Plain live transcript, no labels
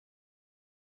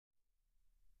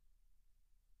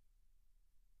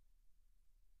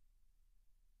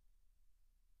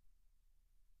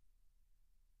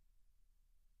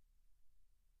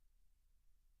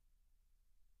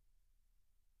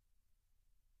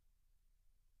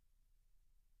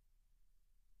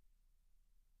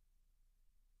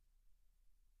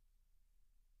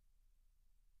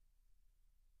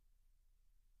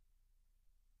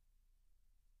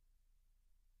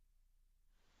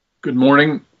Good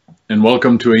morning and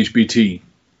welcome to HBT.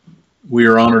 We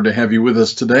are honored to have you with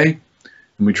us today,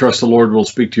 and we trust the Lord will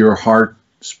speak to your heart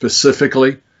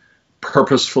specifically,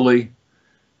 purposefully,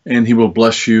 and He will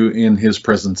bless you in His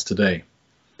presence today.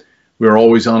 We are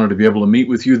always honored to be able to meet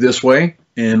with you this way,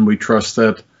 and we trust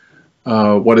that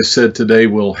what is said today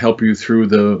will help you through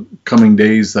the coming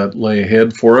days that lay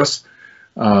ahead for us.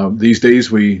 These days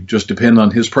we just depend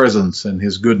on His presence and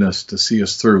His goodness to see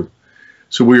us through.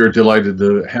 So we are delighted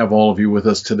to have all of you with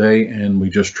us today, and we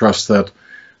just trust that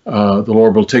the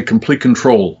Lord will take complete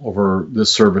control over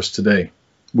this service today.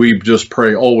 We just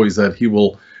pray always that He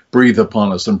will breathe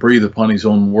upon us and breathe upon His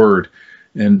own word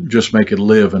and just make it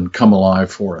live and come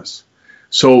alive for us.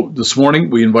 So this morning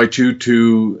we invite you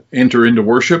to enter into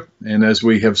worship, and as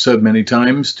we have said many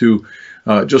times, to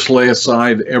just lay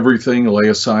aside everything, lay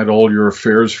aside all your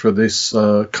affairs for this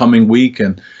coming week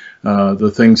and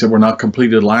the things that were not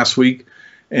completed last week.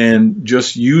 And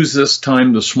just use this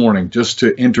time this morning just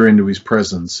to enter into His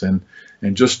presence and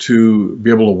just to be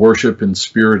able to worship in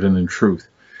spirit and in truth.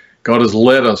 God has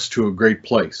led us to a great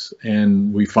place,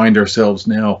 and we find ourselves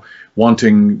now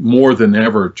wanting more than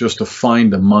ever just to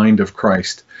find the mind of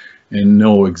Christ and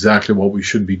know exactly what we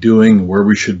should be doing, where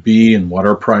we should be, and what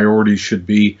our priorities should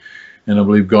be. And I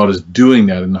believe God is doing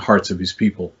that in the hearts of His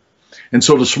people. And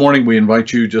so this morning we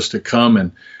invite you just to come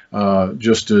and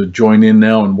just to join in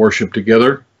now and worship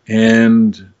together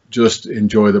and just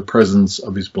enjoy the presence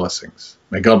of His blessings.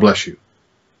 May God bless you.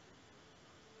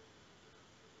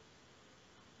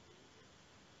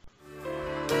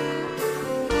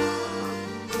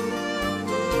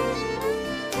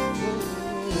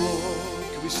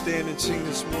 Can we stand and sing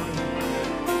this morning?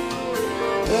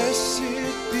 Blessed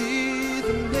be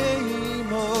the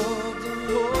name of the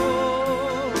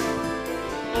Lord.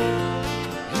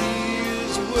 He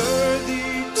is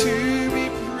worthy to be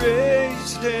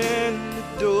praised and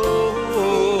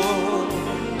adored.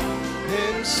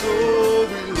 And so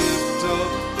we lift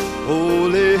up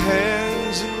holy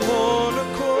hands in one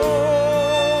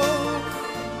accord.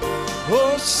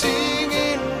 Oh,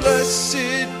 singing,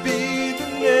 blessed be the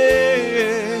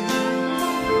name.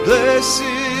 Blessed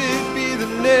be the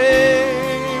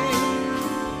name.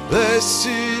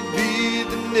 Blessed be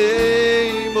the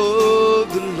name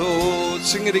of the Lord.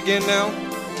 Sing it again now.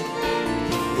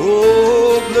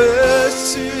 Oh,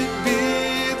 blessed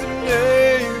be the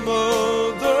name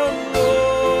of the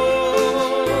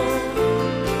Lord.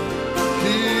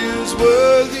 He is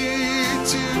worthy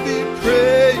to be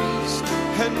praised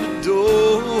and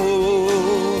adored.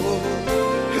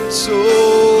 And so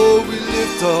we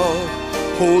lift our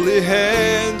holy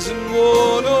hands in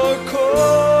one accord,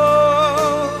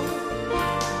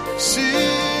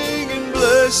 singing,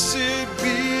 blessed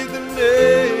be the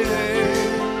name.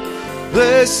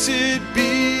 Blessed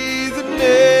be the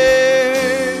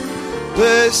name.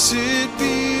 Blessed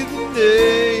be the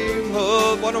name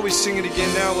of. Why don't we sing it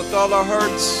again now with all our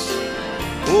hearts?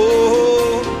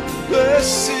 Oh,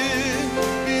 blessed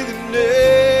be the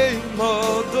name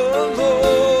of the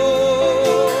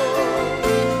Lord.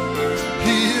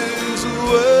 He is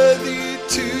worthy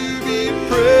to be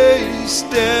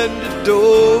praised and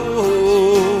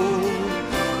adored.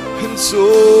 And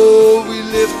so we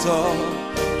lift our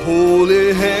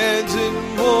holy hands in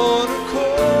one accord,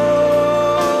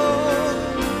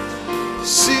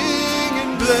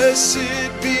 singing,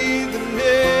 blessed be the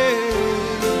name.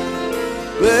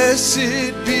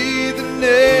 Blessed be the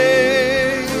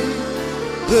name.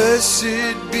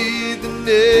 Blessed be the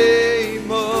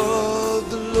name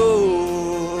of the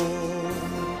Lord.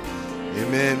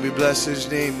 Amen. We bless His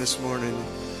name this morning.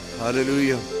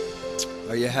 Hallelujah.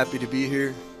 Are you happy to be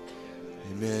here?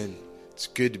 Amen. It's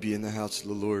good to be in the house of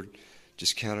the Lord.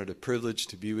 Just count it a privilege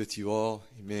to be with you all.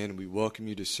 Amen. We welcome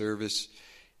you to service.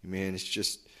 Amen. It's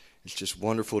just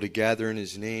wonderful to gather in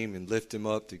His name and lift Him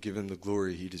up, to give Him the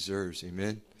glory He deserves.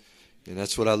 Amen. And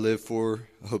that's what I live for.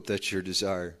 I hope that's your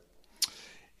desire.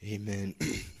 Amen.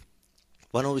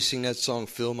 Why don't we sing that song,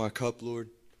 Fill My Cup, Lord?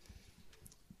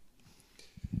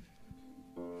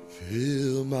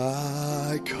 Fill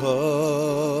my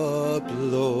cup,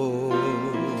 Lord.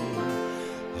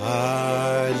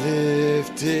 I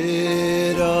lift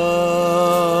it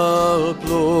up,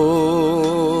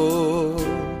 Lord.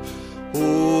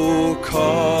 Oh,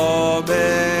 come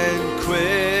and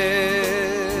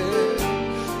quench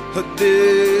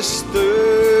this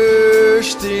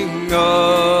thirsting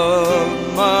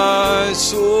of my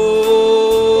soul.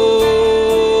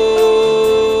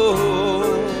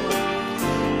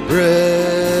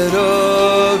 Bread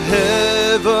of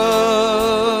heaven,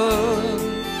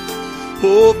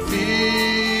 oh,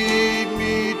 feed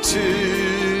me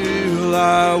till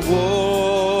I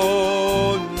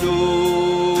want no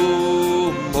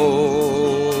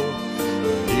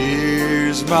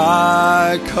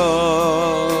my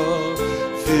cup,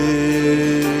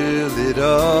 fill it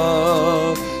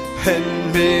up, and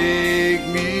make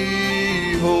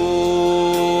me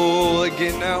whole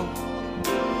again now.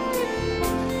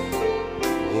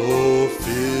 Oh,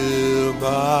 fill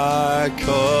my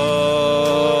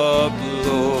cup,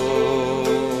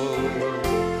 Lord,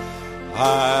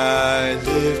 I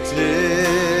lift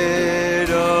it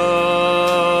up,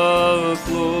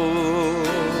 Lord.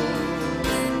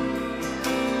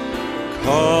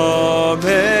 Come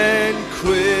and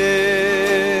quench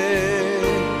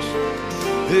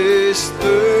this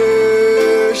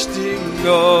thirsting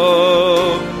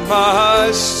of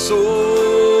my soul.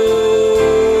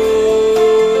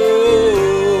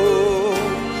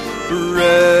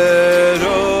 Bread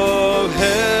of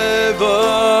heaven,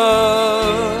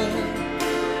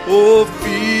 oh,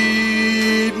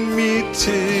 feed me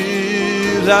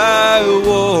till I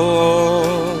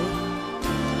want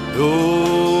no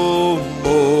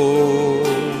more.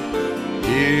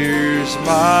 Here's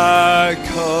my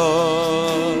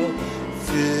cup,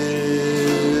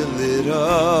 fill it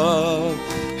up,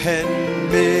 and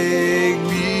make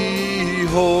me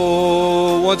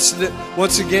whole.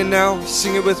 Once again now,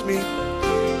 sing it with me.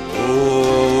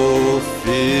 Oh,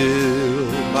 fill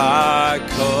my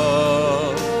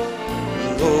cup,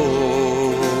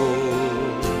 Lord,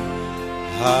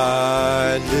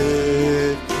 I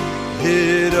lift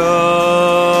it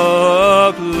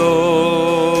up,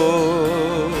 Lord.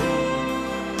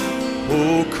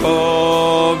 Oh,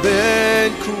 come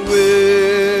and quench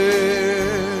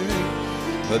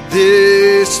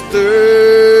this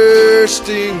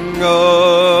thirsting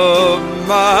of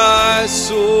my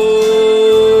soul.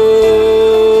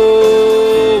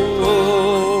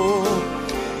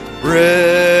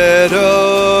 Bread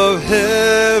of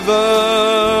heaven,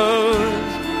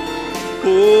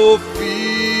 oh,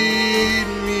 feed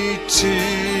me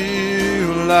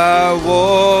till I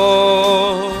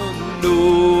want no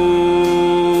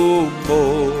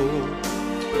more.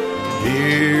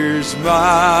 Here's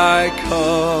my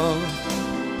cup,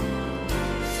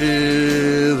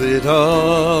 fill it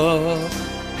up,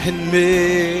 and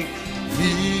make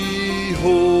me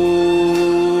whole.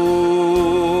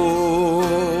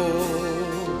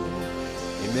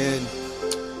 Amen.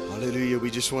 Hallelujah. We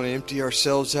just want to empty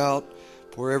ourselves out,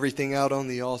 pour everything out on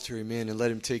the altar, amen, and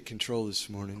let Him take control this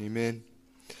morning, amen.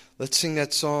 Let's sing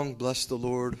that song, Bless the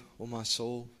Lord, O my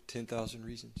soul, 10,000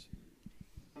 reasons.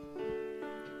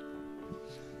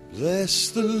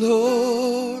 Bless the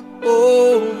Lord,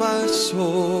 oh my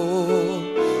soul,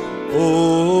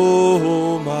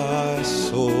 oh my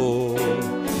soul.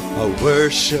 I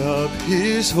worship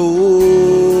His holy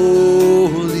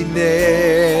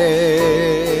name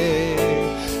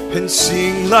and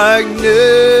sing like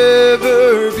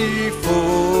never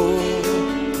before.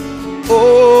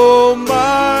 Oh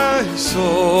my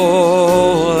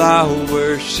soul, I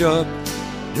worship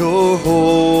Your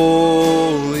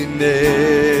holy name.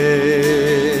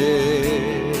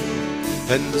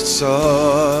 And the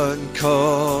sun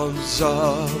comes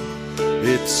up,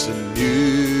 it's a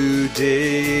new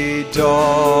day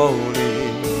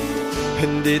dawning,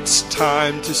 and it's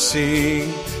time to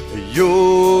sing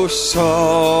Your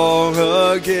song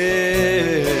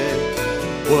again.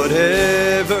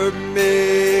 Whatever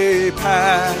may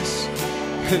pass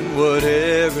and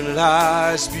whatever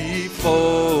lies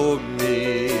before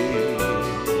me,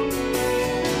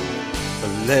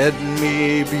 let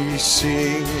me be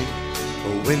singing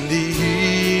when the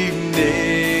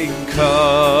evening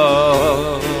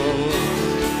comes.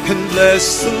 And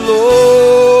bless the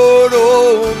Lord,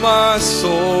 oh my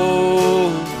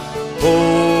soul,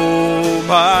 oh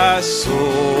my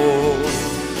soul.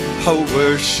 I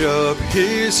worship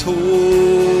His holy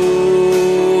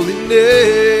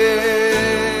name.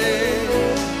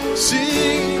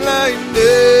 Sing like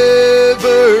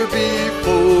never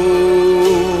before.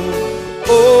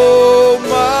 Oh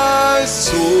my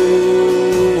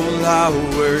soul, I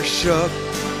worship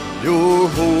Your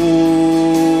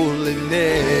holy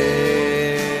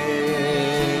name.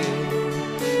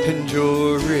 And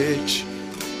You're rich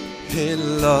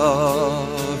in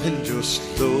love, and You're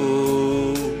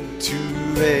slow to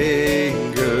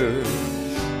anger.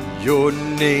 Your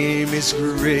name is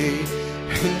great,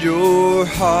 and Your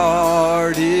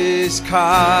heart is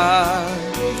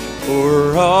kind.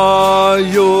 For all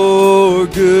Your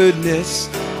goodness,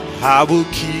 I will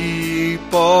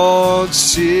keep on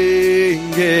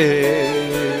singing.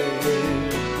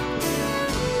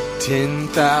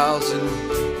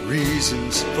 10,000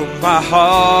 reasons for my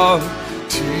heart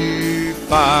to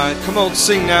find. Come on,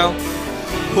 sing now.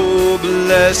 Oh,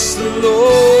 bless the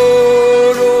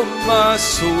Lord, oh my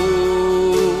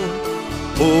soul,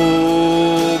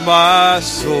 my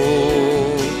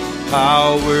soul,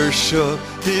 I worship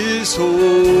His holy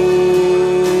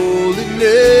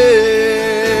name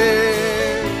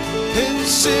and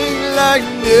sing like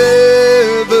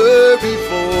never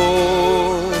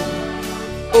before.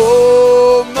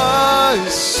 Oh, my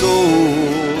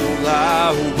soul,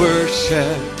 I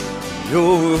worship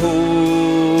Your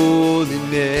holy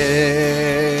name.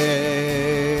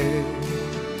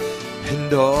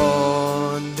 And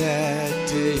on that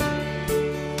day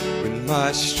when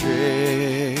my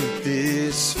strength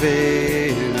is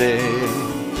failing,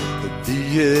 the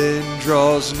end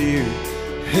draws near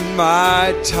and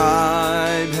my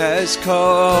time has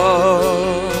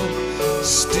come,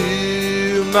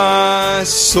 still my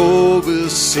soul will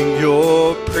sing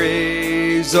Your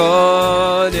praise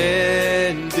unending.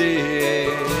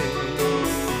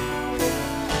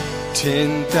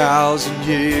 10,000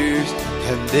 years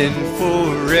and then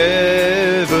forevermore.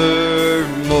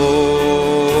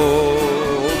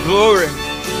 Glory.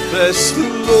 Bless the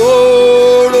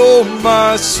Lord, oh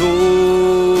my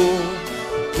soul,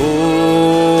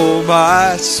 oh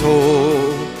my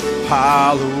soul,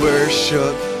 I'll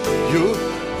worship Your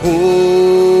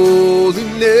holy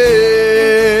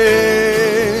name.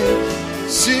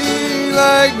 Sing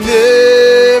like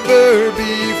never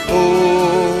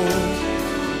before.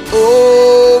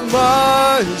 Oh,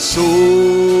 my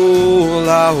soul,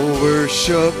 I'll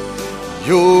worship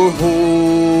Your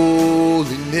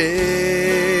holy name.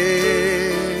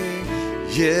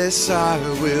 Yes, I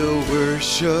will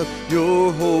worship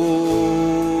Your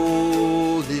holy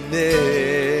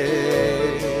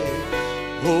name.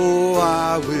 Oh,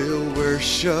 I will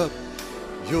worship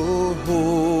Your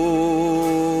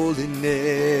holy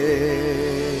name.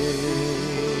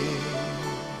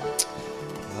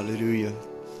 Hallelujah.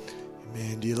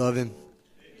 Amen. Do you love Him?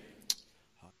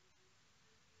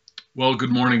 Well,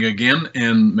 good morning again,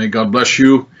 and may God bless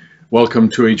you. Welcome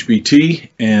to HBT,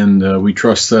 and we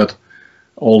trust that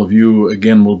all of you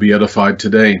again will be edified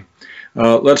today.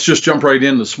 Let's just jump right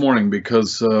in this morning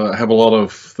because I have a lot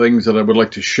of things that I would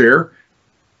like to share,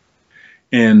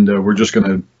 and we're just going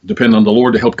to depend on the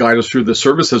Lord to help guide us through this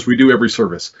service as we do every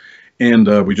service.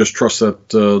 And we just trust that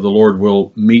the Lord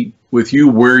will meet with you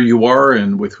where you are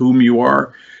and with whom you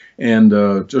are. And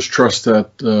just trust that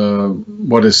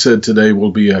what is said today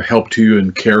will be a help to you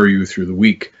and carry you through the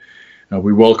week.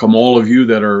 We welcome all of you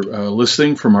that are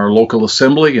listening from our local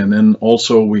assembly. And then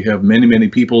also we have many, many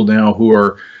people now who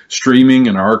are streaming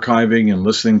and archiving and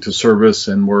listening to service.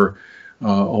 And we're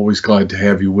always glad to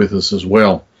have you with us as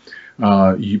well.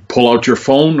 You pull out your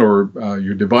phone or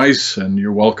your device and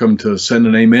you're welcome to send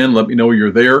an amen. Let me know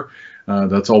you're there.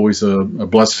 That's always a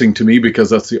blessing to me because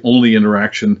that's the only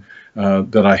interaction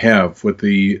that I have with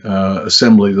the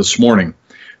assembly this morning.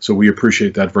 So we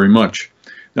appreciate that very much.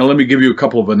 Now let me give you a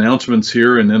couple of announcements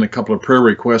here and then a couple of prayer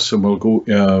requests, and we'll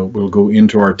go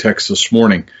into our text this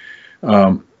morning.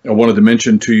 I wanted to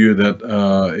mention to you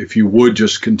that if you would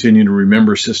just continue to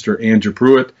remember Sister Andrea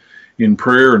Pruitt in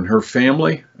prayer and her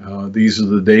family. These are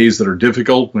the days that are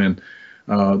difficult when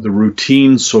the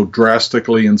routine so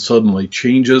drastically and suddenly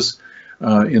changes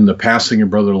in the passing of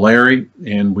Brother Larry,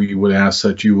 and we would ask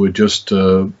that you would just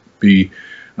be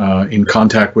in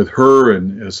contact with her,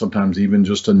 and sometimes even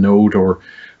just a note or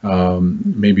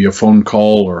maybe a phone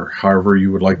call or however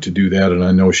you would like to do that, and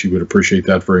I know she would appreciate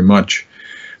that very much.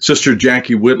 Sister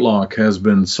Jackie Whitlock has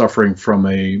been suffering from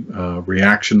a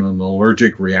reaction, an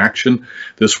allergic reaction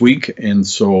this week, and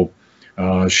so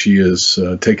she has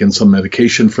taken some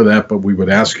medication for that, but we would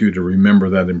ask you to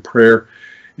remember that in prayer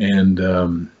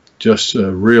and just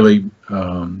really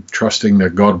trusting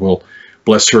that God will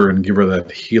bless her and give her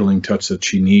that healing touch that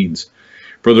she needs.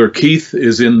 Brother Keith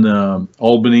is in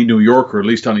Albany, New York, or at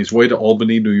least on his way to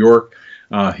Albany, New York.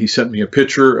 He sent me a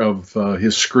picture of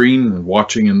his screen and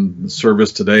watching in the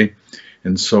service today.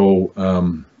 And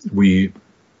so we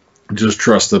just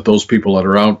trust that those people that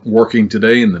are out working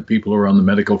today and the people who are on the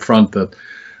medical front, that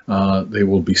they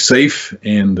will be safe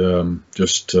and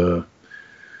just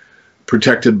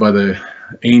protected by the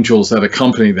angels that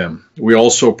accompany them. We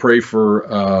also pray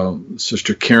for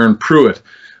Sister Karen Pruitt.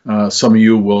 Some of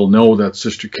you will know that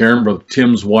Sister Karen, Brother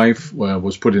Tim's wife,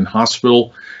 was put in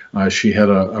hospital. She had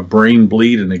a brain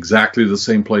bleed in exactly the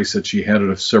same place that she had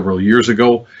it several years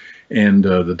ago. And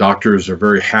the doctors are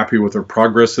very happy with her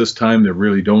progress this time. They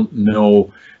really don't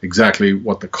know exactly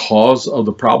what the cause of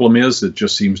the problem is. It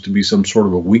just seems to be some sort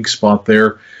of a weak spot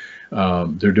there.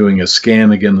 They're doing a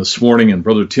scan again this morning, and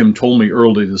Brother Tim told me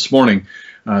early this morning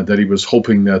that he was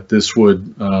hoping that this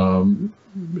would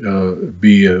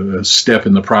be a step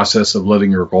in the process of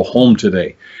letting her go home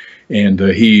today. And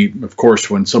he, of course,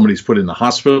 when somebody's put in the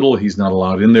hospital, he's not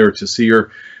allowed in there to see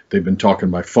her. They've been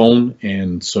talking by phone,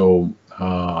 and so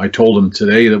I told him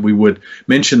today that we would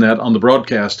mention that on the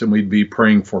broadcast, and we'd be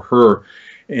praying for her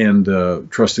and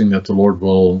trusting that the Lord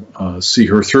will see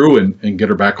her through and get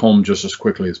her back home just as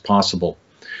quickly as possible.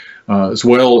 As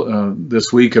well,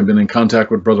 this week I've been in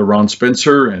contact with Brother Ron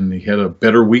Spencer, and he had a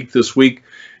better week this week,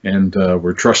 and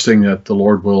we're trusting that the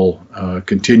Lord will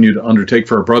continue to undertake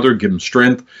for our brother, give him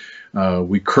strength.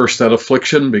 We curse that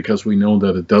affliction because we know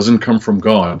that it doesn't come from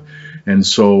God. And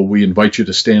so we invite you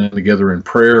to stand together in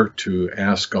prayer to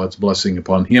ask God's blessing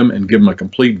upon him and give him a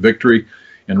complete victory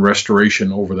and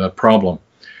restoration over that problem.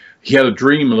 He had a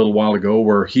dream a little while ago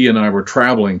where he and I were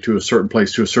traveling to a certain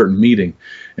place, to a certain meeting.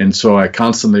 And so I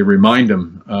constantly remind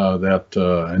him that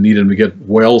I need him to get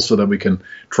well so that we can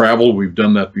travel. We've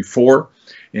done that before.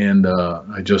 And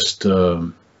I just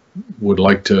would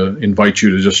like to invite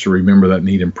you to remember that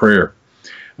need in prayer.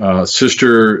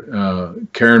 Sister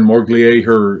Karen Morglier,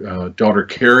 her daughter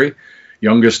Carrie,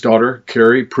 youngest daughter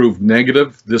Carrie, proved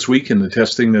negative this week in the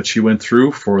testing that she went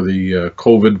through for the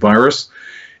COVID virus,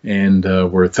 and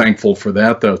we're thankful for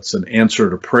that. That's an answer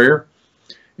to prayer,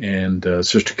 and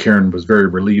Sister Karen was very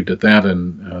relieved at that,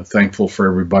 and thankful for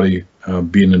everybody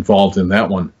being involved in that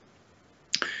one.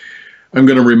 I'm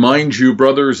going to remind you,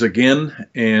 brothers, again,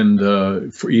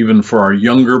 and even for our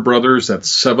younger brothers, at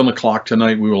 7 o'clock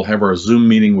tonight, we will have our Zoom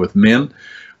meeting with men.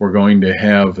 We're going to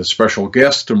have a special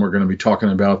guest, and we're going to be talking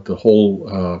about the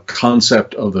whole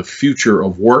concept of the future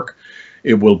of work.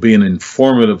 It will be an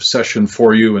informative session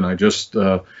for you, and I just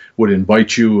would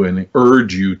invite you and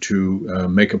urge you to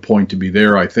make a point to be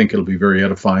there. I think it'll be very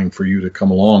edifying for you to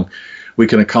come along. We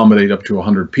can accommodate up to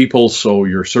 100 people, so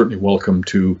you're certainly welcome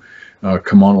to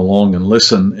come on along and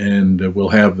listen, and we'll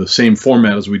have the same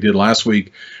format as we did last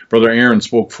week. Brother Aaron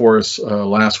spoke for us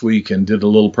last week and did a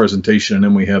little presentation, and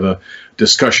then we had a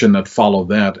discussion that followed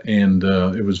that, and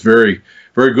it was very,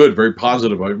 very good, very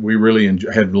positive. We really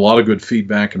had a lot of good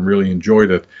feedback and really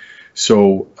enjoyed it.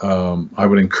 So I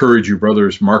would encourage you,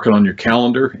 brothers, mark it on your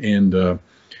calendar, and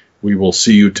we will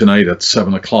see you tonight at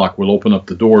 7 o'clock. We'll open up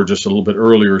the door just a little bit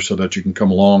earlier so that you can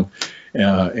come along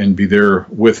and be there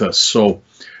with us. So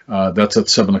that's at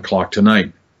 7 o'clock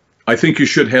tonight. I think you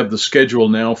should have the schedule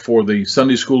now for the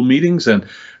Sunday school meetings, and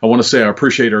I want to say I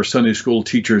appreciate our Sunday school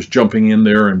teachers jumping in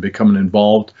there and becoming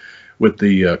involved with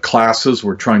the classes.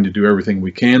 We're trying to do everything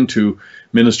we can to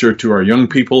minister to our young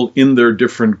people in their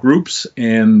different groups,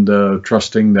 and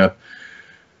trusting that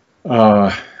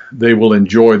they will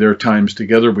enjoy their times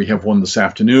together. We have one this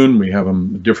afternoon. We have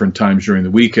them different times during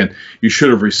the week, and you should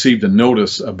have received a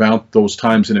notice about those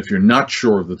times. And if you're not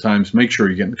sure of the times, make sure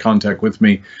you get in contact with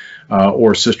me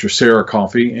or Sister Sarah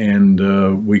Coffey,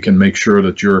 and we can make sure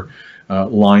that you're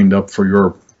lined up for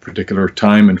your particular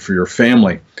time and for your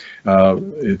family.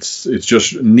 It's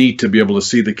just neat to be able to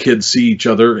see the kids see each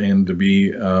other and to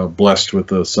be blessed with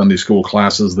the Sunday school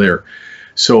classes there.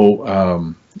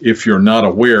 So if you're not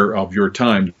aware of your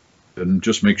time, then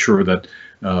just make sure that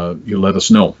you let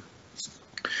us know.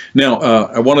 Now,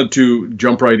 I wanted to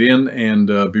jump right in,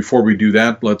 and before we do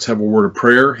that, let's have a word of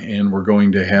prayer, and we're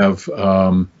going to have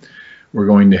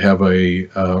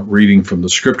a reading from the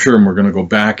scripture, and we're going to go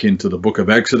back into the book of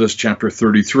Exodus, chapter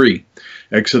 33.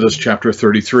 Exodus, chapter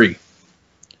 33.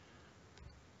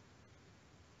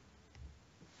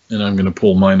 And I'm going to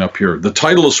pull mine up here. The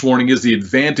title this morning is The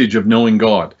Advantage of Knowing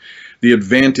God. The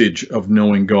Advantage of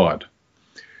Knowing God.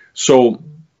 So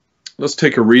let's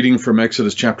take a reading from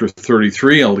Exodus chapter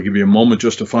 33. I'll give you a moment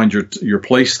just to find your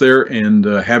place there, and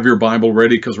have your Bible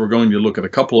ready, because we're going to look at a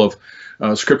couple of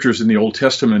scriptures in the Old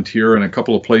Testament here, and a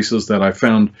couple of places that I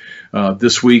found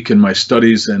this week in my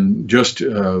studies. And just,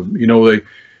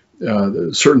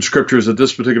 certain scriptures at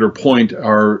this particular point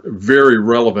are very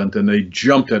relevant, and they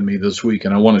jumped at me this week,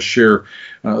 and I want to share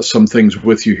some things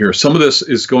with you here. Some of this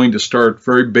is going to start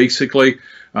very basically,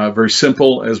 very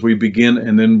simple as we begin,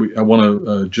 and then I want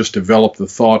to just develop the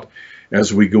thought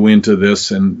as we go into this,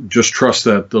 and just trust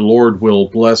that the Lord will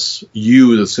bless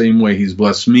you the same way He's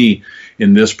blessed me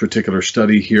in this particular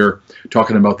study here,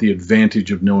 talking about the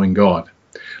advantage of knowing God.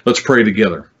 Let's pray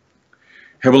together.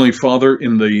 Heavenly Father,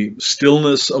 in the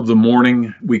stillness of the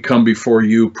morning, we come before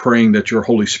you praying that your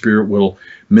Holy Spirit will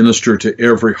minister to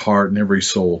every heart and every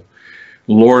soul.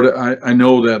 Lord, I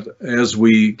know that as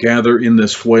we gather in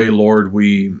this way, Lord,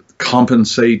 we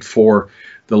compensate for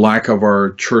the lack of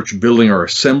our church building, our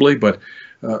assembly, but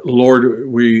Lord,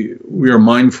 we are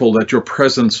mindful that your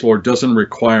presence, Lord, doesn't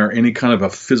require any kind of a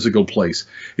physical place.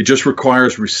 It just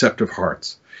requires receptive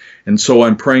hearts. And so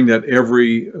I'm praying that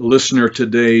every listener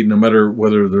today, no matter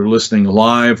whether they're listening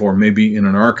live or maybe in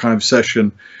an archive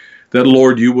session, that,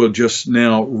 Lord, you will just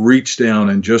now reach down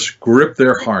and just grip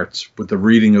their hearts with the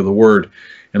reading of the word.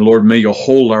 And Lord, may you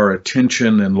hold our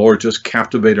attention, and Lord, just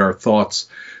captivate our thoughts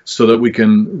so that we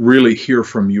can really hear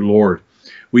from you, Lord.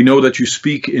 We know that you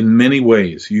speak in many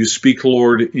ways. You speak,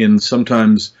 Lord, in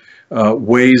sometimes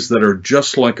ways that are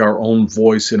just like our own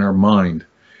voice in our mind.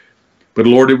 But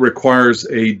Lord, it requires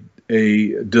a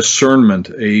discernment,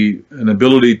 an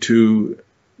ability to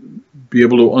be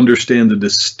able to understand the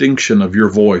distinction of your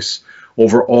voice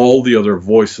over all the other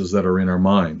voices that are in our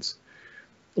minds.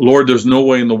 Lord, there's no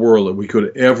way in the world that we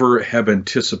could ever have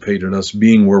anticipated us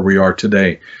being where we are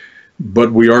today.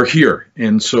 But we are here.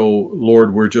 And so,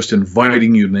 Lord, we're just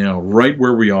inviting you now, right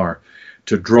where we are,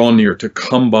 to draw near, to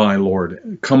come by,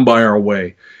 Lord, come by our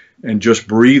way, and just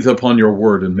breathe upon your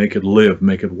word and make it live,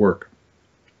 make it work.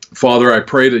 Father, I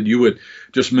pray that you would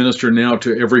just minister now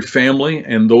to every family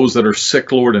and those that are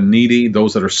sick, Lord, and needy,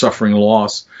 those that are suffering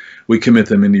loss. We commit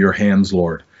them into your hands,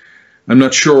 Lord. I'm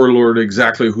not sure, Lord,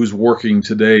 exactly who's working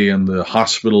today in the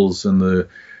hospitals and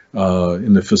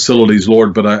in the facilities,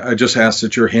 Lord, but I just ask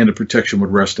that your hand of protection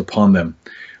would rest upon them.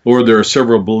 Lord, there are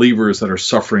several believers that are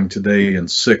suffering today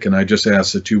and sick, and I just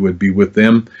ask that you would be with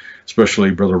them,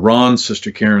 especially Brother Ron,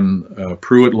 Sister Karen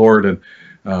Pruitt, Lord,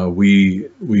 and we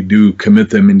do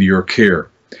commit them into your care.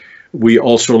 We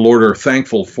also, Lord, are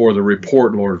thankful for the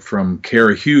report, Lord, from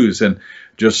Kara Hughes, and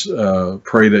just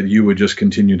pray that you would just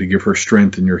continue to give her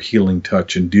strength in your healing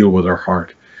touch and deal with her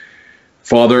heart.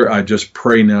 Father, I just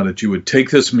pray now that you would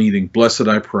take this meeting. Blessed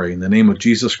I pray in the name of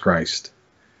Jesus Christ.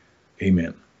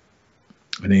 Amen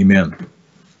and amen.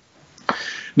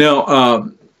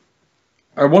 Now,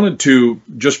 I wanted to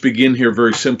just begin here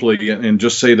very simply and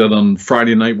just say that on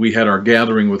Friday night we had our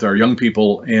gathering with our young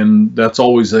people, and that's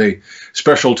always a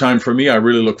special time for me. I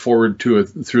really look forward to it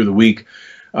through the week.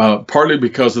 Partly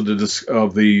because of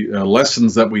the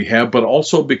lessons that we have, but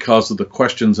also because of the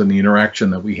questions and the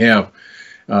interaction that we have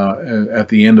at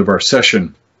the end of our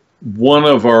session. One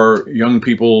of our young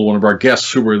people, one of our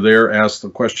guests who were there, asked the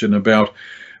question about,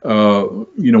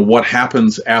 what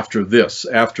happens after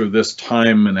this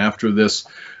time and after this,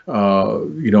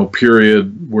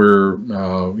 period where,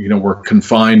 we're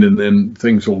confined, and then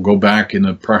things will go back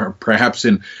in perhaps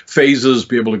in phases,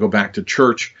 be able to go back to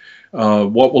church.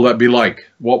 What will that be like?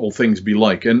 What will things be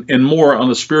like? And more on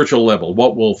a spiritual level,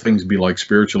 what will things be like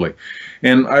spiritually?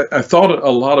 And I thought a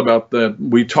lot about that.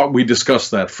 We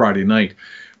discussed that Friday night.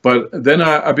 But then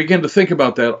I began to think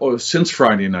about that since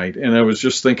Friday night, and I was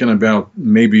just thinking about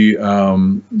maybe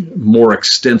more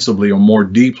extensively or more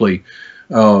deeply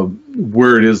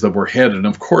where it is that we're headed. And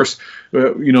of course,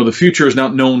 the future is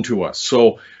not known to us.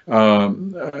 So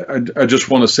I just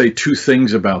want to say two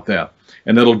things about that.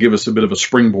 And that'll give us a bit of a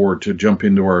springboard to jump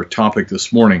into our topic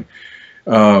this morning.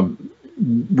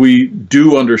 We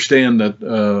do understand that,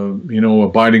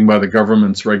 abiding by the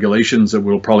government's regulations, that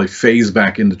we'll probably phase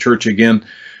back into church again.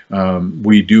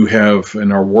 We do have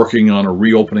and are working on a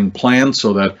reopening plan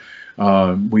so that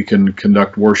we can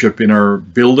conduct worship in our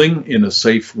building in a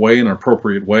safe way, an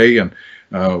appropriate way. And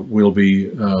we'll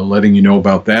be letting you know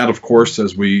about that, of course,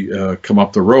 as we come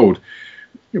up the road.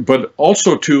 But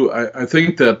also, too, I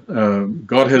think that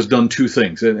God has done two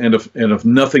things, and if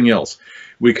nothing else,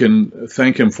 we can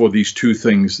thank him for these two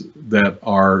things that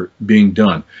are being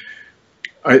done.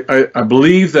 I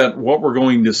believe that what we're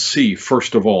going to see,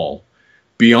 first of all,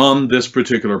 beyond this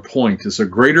particular point, is a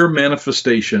greater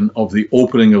manifestation of the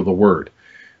opening of the Word.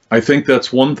 I think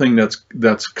that's one thing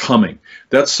that's coming.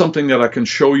 That's something that I can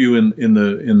show you in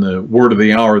the Word of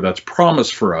the Hour that's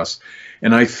promised for us.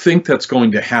 And I think that's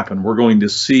going to happen. We're going to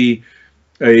see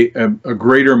a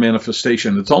greater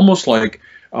manifestation. It's almost like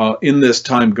in this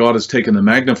time, God has taken the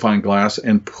magnifying glass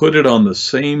and put it on the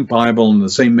same Bible and the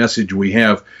same message we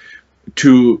have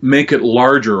to make it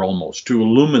larger almost, to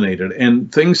illuminate it.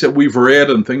 And things that we've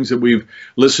read and things that we've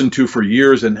listened to for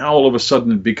years, and now all of a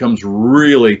sudden it becomes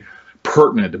really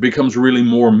pertinent. It becomes really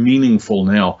more meaningful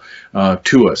now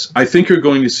to us. I think you're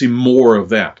going to see more of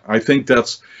that. I think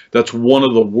that's one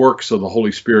of the works of the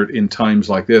Holy Spirit in times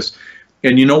like this.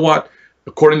 And you know what?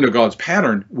 According to God's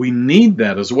pattern, we need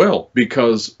that as well,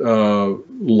 because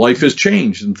life has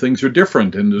changed and things are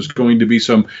different, and there's going to be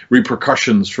some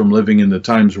repercussions from living in the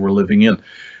times we're living in.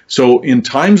 So in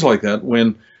times like that,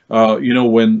 when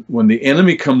the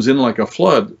enemy comes in like a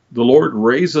flood, the Lord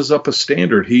raises up a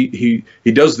standard. He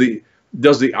does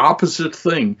the opposite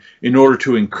thing in order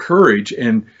to encourage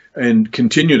and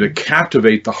continue to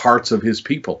captivate the hearts of his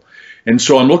people. And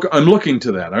so I'm looking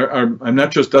to that. I'm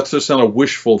not just, that's just not a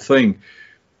wishful thing.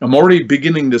 I'm already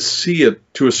beginning to see it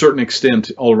to a certain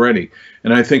extent already.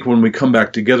 And I think when we come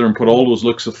back together and put all those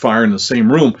looks of fire in the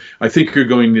same room, I think you're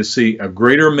going to see a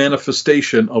greater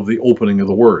manifestation of the opening of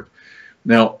the Word.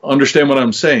 Now, understand what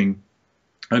I'm saying.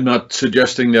 I'm not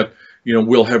suggesting that,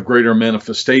 we'll have greater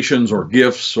manifestations or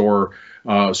gifts or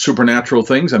supernatural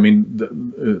things. I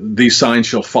mean, these signs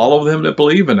shall follow them that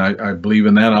believe, and I believe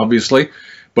in that, obviously.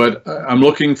 But I'm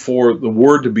looking for the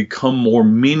Word to become more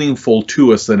meaningful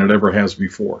to us than it ever has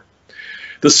before.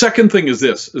 The second thing is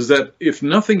this, is that if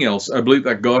nothing else, I believe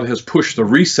that God has pushed the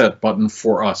reset button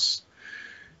for us.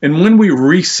 And when we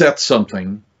reset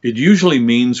something, it usually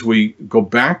means we go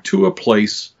back to a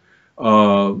place,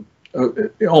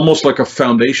 almost like a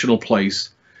foundational place,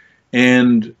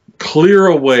 and clear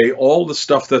away all the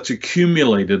stuff that's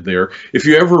accumulated there. If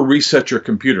you ever reset your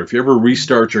computer, if you ever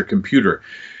restart your computer,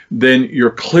 then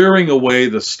you're clearing away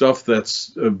the stuff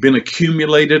that's been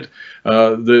accumulated,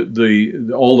 all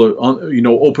the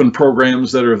open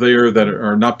programs that are there that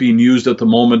are not being used at the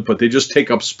moment, but they just take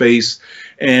up space,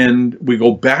 and we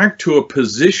go back to a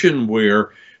position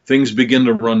where things begin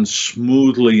to run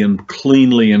smoothly and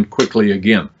cleanly and quickly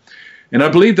again. And I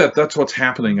believe that that's what's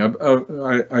happening.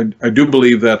 I do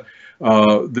believe that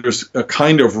there's a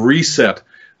kind of reset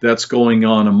that's going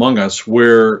on among us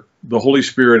where the Holy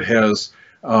Spirit has,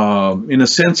 in a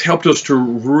sense, helped us to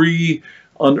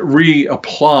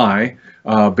reapply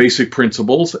basic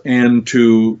principles and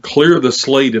to clear the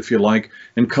slate, if you like,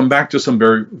 and come back to some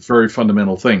very, very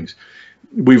fundamental things.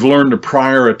 We've learned to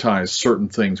prioritize certain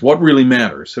things, what really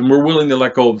matters, and we're willing to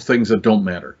let go of things that don't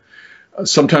matter.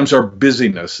 Sometimes our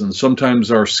busyness and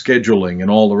sometimes our scheduling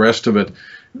and all the rest of it,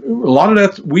 a lot of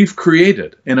that we've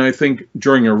created. And I think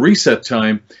during a reset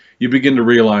time, you begin to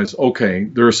realize, okay,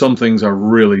 there are some things I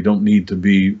really don't need to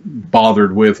be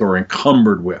bothered with or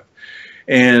encumbered with.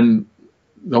 And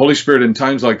the Holy Spirit in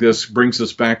times like this brings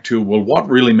us back to, well, what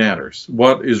really matters?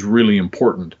 What is really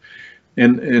important?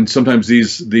 And sometimes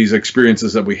these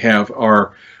experiences that we have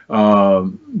are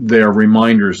they're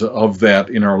reminders of that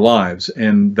in our lives.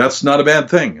 And that's not a bad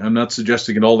thing. I'm not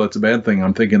suggesting at all that's a bad thing.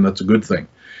 I'm thinking that's a good thing.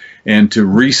 And to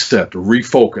reset, to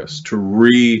refocus, to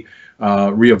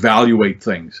reevaluate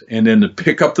things, and then to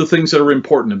pick up the things that are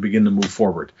important and begin to move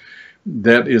forward.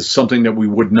 That is something that we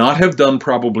would not have done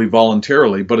probably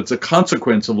voluntarily, but it's a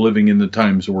consequence of living in the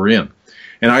times we're in.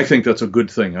 And I think that's a good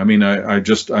thing. I mean,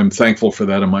 I'm thankful for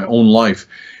that in my own life.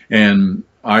 And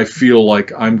I feel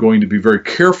like I'm going to be very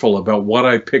careful about what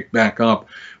I pick back up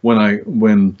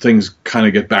when things kind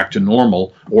of get back to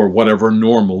normal, or whatever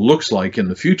normal looks like in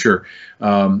the future.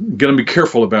 Going to be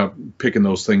careful about picking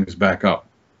those things back up.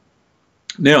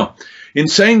 Now, in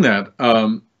saying that,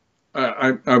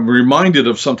 I'm reminded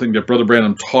of something that Brother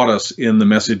Branham taught us in the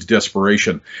message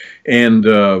Desperation.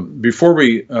 And before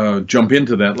we jump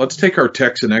into that, let's take our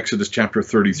text in Exodus chapter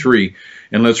 33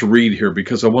 and let's read here,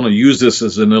 because I want to use this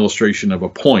as an illustration of a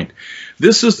point.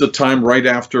 This is the time right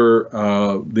after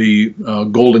the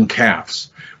golden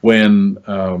calves, when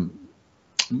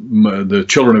the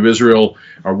children of Israel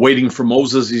are waiting for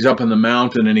Moses. He's up in the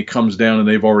mountain and he comes down, and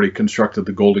they've already constructed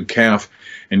the golden calf,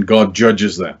 and God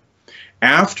judges them.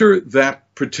 After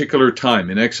that particular time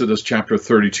in Exodus chapter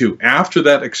 32, after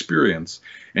that experience,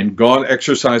 and God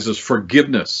exercises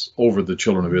forgiveness over the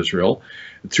children of Israel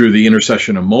through the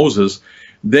intercession of Moses,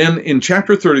 then in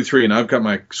chapter 33, and I've got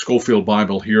my Schofield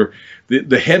Bible here,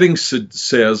 the heading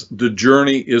says the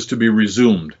journey is to be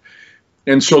resumed.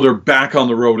 And so they're back on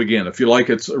the road again. If you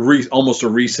like, it's almost a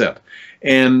reset.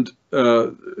 And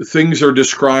things are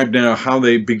described now, how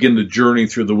they begin to journey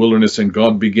through the wilderness, and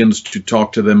God begins to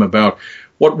talk to them about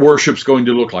what worship's going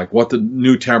to look like, what the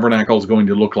new tabernacle is going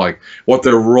to look like, what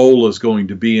their role is going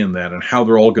to be in that, and how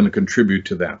they're all going to contribute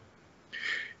to that.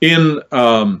 And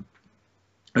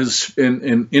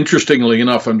interestingly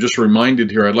enough, I'm just reminded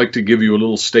here, I'd like to give you a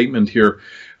little statement here.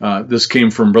 This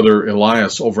came from Brother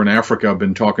Elias over in Africa. I've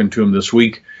been talking to him this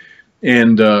week.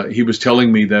 And he was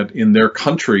telling me that in their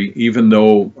country, even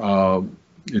though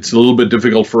it's a little bit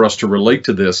difficult for us to relate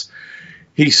to this,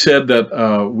 he said that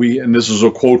and this is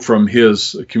a quote from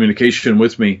his communication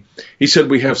with me, he said,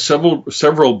 we have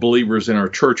several believers in our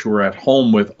church who are at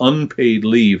home with unpaid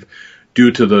leave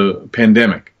due to the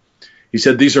pandemic. He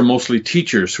said these are mostly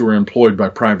teachers who are employed by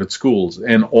private schools,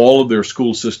 and all of their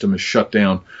school system is shut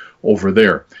down over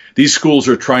there. These schools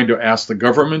are trying to ask the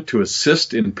government to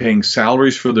assist in paying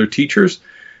salaries for their teachers,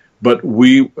 but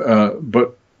we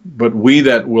know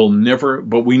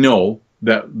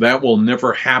that will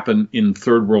never happen in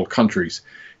third world countries.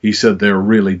 He said they're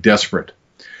really desperate.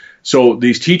 So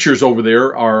these teachers over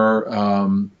there are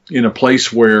in a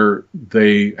place where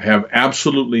they have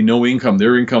absolutely no income.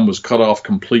 Their income was cut off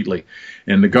completely.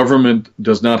 And the government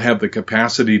does not have the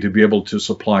capacity to be able to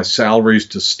supply salaries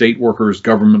to state workers,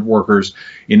 government workers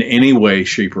in any way,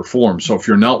 shape, or form. So if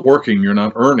you're not working, you're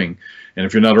not earning. And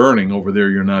if you're not earning over there,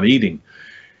 you're not eating.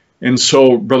 And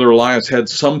so Brother Elias had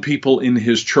some people in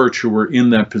his church who were in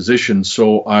that position.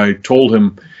 So I told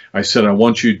him, I said, I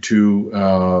want you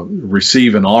to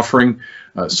receive an offering.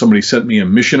 Somebody sent me a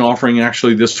mission offering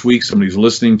actually this week. Somebody's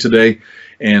listening today.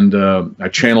 And I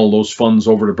channeled those funds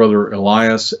over to Brother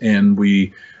Elias, and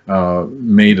we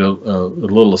made a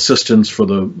little assistance for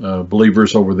the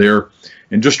believers over there,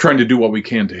 and just trying to do what we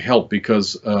can to help,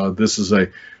 because this is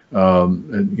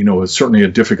it's certainly a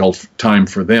difficult time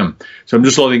for them. So I'm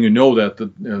just letting you know that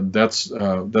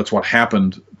that's what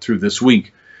happened through this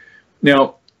week.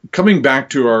 Now, coming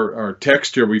back to our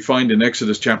text here, we find in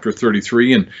Exodus chapter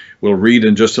 33, and we'll read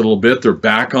in just a little bit, they're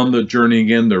back on the journey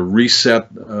again. They're reset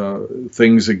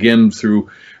things again through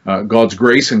God's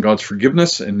grace and God's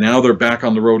forgiveness, and now they're back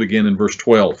on the road again in verse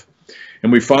 12.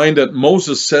 And we find that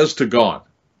Moses says to God,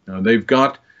 they've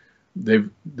got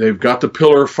the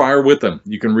pillar of fire with them.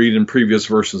 You can read in previous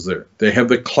verses there. They have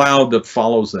the cloud that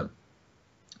follows them.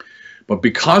 But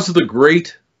because of the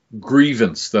great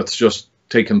grievance that's just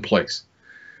taken place,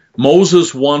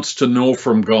 Moses wants to know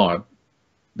from God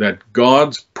that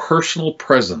God's personal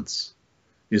presence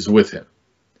is with him.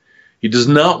 He does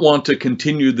not want to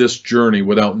continue this journey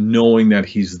without knowing that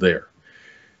he's there.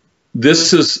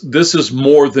 This is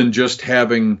more than just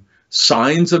having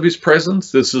signs of his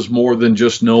presence. This is more than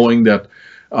just knowing that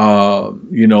the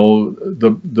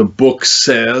book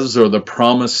says or the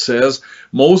promise says.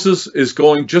 Moses is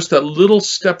going just a little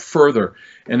step further,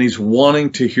 and he's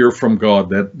wanting to hear from God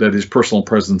that his personal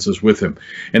presence is with him.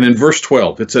 And in verse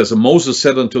 12, it says, And Moses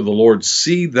said unto the Lord,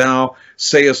 See, thou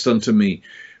sayest unto me,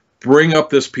 Bring up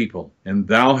this people, and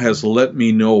thou hast let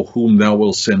me know whom thou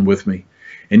wilt send with me.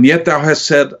 And yet thou hast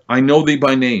said, I know thee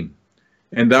by name,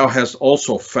 and thou hast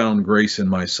also found grace in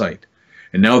my sight.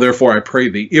 And now therefore I pray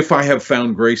thee, if I have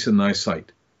found grace in thy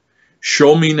sight,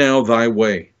 show me now thy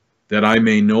way, that I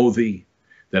may know thee,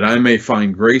 that I may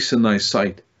find grace in thy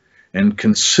sight, and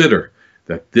consider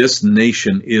that this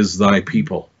nation is thy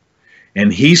people.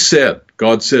 And he said,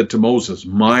 God said to Moses,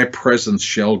 My presence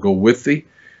shall go with thee,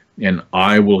 and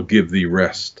I will give thee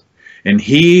rest. And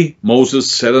he,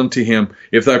 Moses, said unto him,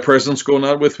 If thy presence go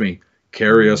not with me,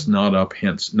 carry us not up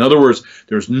hence. In other words,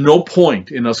 there's no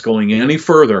point in us going any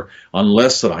further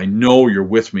unless that I know you're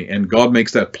with me. And God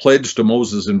makes that pledge to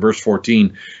Moses in verse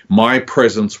 14, My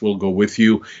presence will go with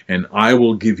you, and I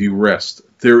will give you rest.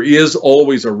 There is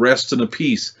always a rest and a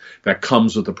peace that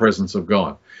comes with the presence of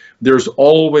God. There's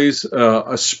always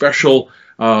a special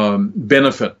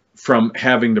benefit from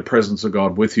having the presence of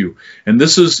God with you. And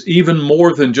this is even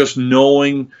more than just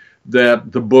knowing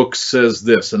that the book says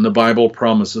this and the Bible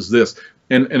promises this.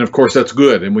 And of course, that's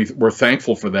good. And we're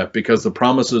thankful for that, because the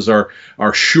promises are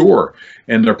sure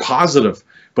and they're positive.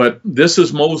 But this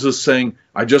is Moses saying,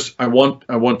 I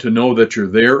want to know that you're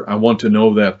there. I want to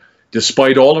know that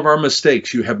despite all of our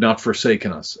mistakes, you have not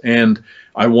forsaken us. And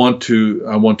I want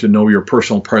to know your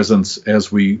personal presence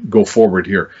as we go forward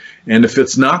here. And if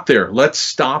it's not there, let's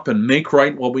stop and make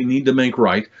right what we need to make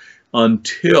right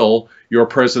until your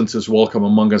presence is welcome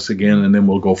among us again, and then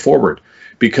we'll go forward.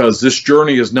 Because this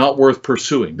journey is not worth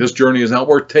pursuing. This journey is not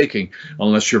worth taking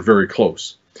unless you're very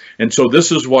close. And so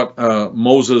this is what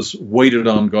Moses waited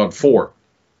on God for.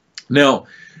 Now,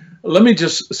 let me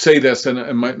just say this,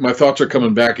 and my thoughts are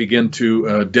coming back again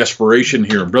to desperation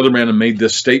here. Brother Branham made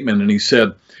this statement, and he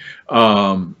said,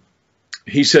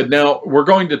 now we're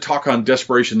going to talk on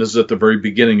desperation. This is at the very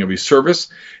beginning of his service.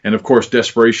 And of course,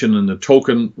 desperation and the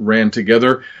token ran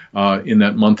together in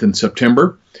that month in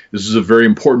September. This is a very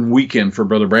important weekend for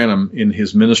Brother Branham in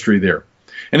his ministry there.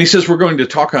 And he says, we're going to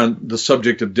talk on the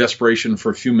subject of desperation for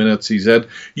a few minutes. He said,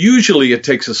 usually it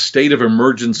takes a state of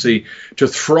emergency to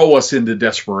throw us into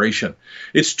desperation.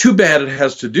 It's too bad it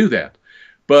has to do that.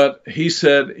 But he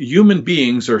said, human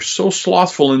beings are so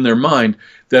slothful in their mind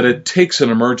that it takes an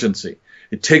emergency.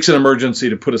 It takes an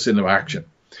emergency to put us into action.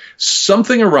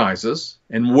 Something arises,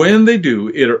 and when they do,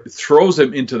 it throws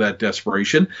them into that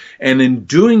desperation. And in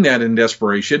doing that in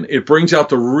desperation, it brings out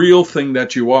the real thing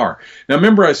that you are. Now,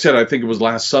 remember I said, I think it was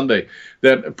last Sunday,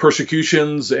 that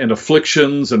persecutions and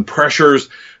afflictions and pressures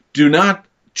do not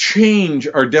change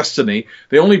our destiny.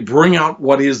 They only bring out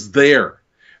what is there.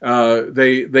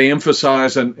 They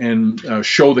emphasize and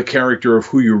show the character of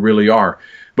who you really are.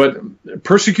 But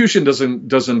persecution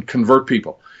doesn't convert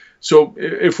people. So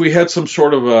if we had some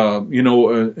sort of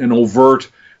an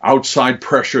overt outside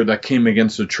pressure that came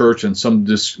against the church and some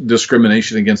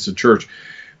discrimination against the church.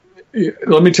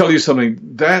 Let me tell you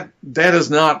something, that is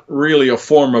not really a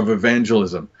form of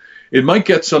evangelism. It might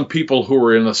get some people who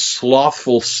are in a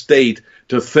slothful state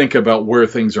to think about where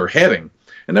things are heading,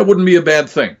 and that wouldn't be a bad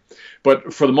thing.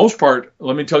 But for the most part,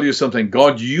 let me tell you something,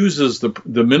 God uses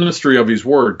the ministry of his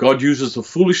word, God uses the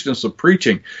foolishness of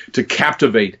preaching to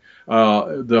captivate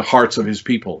the hearts of his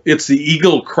people. It's the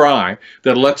eagle cry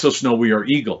that lets us know we are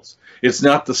eagles. It's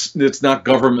not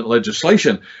government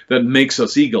legislation that makes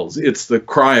us eagles. It's the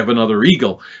cry of another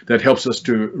eagle that helps us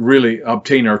to really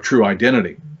obtain our true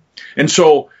identity. And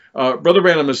so Brother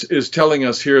Branham is telling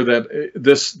us here that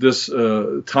this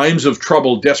times of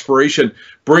trouble, desperation,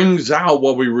 brings out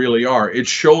what we really are. It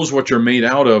shows what you're made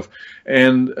out of,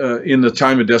 and in the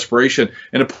time of desperation,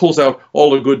 and it pulls out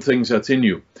all the good things that's in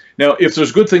you. Now, if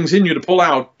there's good things in you to pull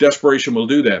out, desperation will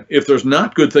do that. If there's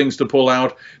not good things to pull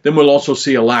out, then we'll also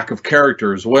see a lack of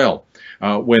character as well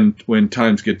when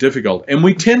times get difficult. And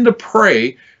we tend to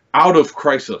pray out of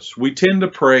crisis. We tend to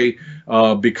pray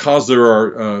because there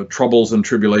are troubles and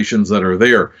tribulations that are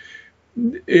there.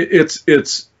 It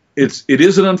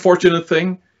is an unfortunate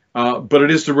thing, but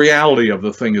it is the reality of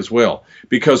the thing as well.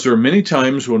 Because there are many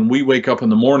times when we wake up in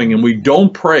the morning and we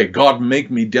don't pray, God,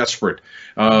 make me desperate,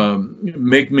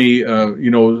 make me,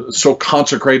 so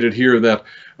consecrated here that,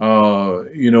 I'll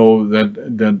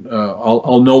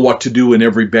know what to do in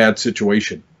every bad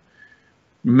situation.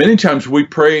 Many times we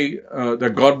pray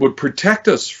that God would protect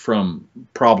us from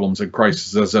problems and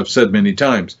crises, as I've said many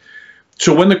times.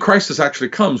 So when the crisis actually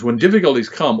comes, when difficulties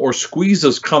come or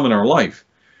squeezes come in our life,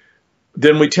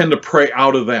 then we tend to pray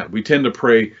out of that. We tend to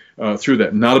pray through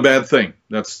that. Not a bad thing.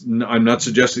 I'm not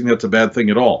suggesting that's a bad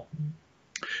thing at all.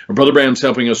 Brother Branham's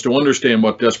helping us to understand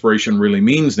what desperation really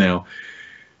means now.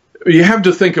 You have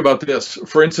to think about this.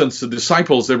 For instance, the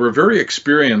disciples, they were very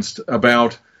experienced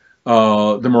about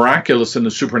the miraculous and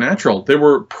the supernatural. They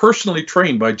were personally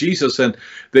trained by Jesus, and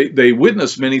they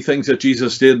witnessed many things that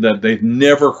Jesus did that they'd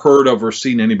never heard of or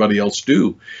seen anybody else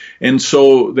do. And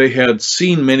so they had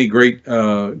seen many great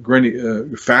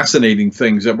fascinating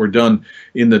things that were done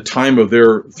in the time of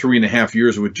their 3.5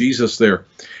 years with Jesus there.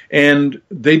 And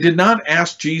they did not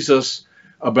ask Jesus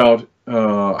about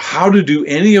how to do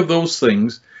any of those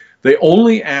things. They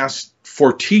only asked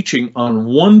for teaching on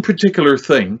one particular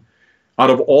thing. Out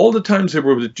of all the times they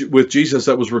were with Jesus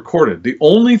that was recorded, the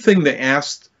only thing they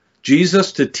asked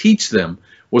Jesus to teach them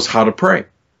was how to pray.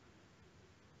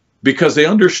 Because they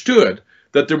understood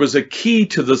that there was a key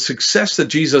to the success that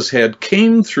Jesus had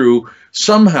came through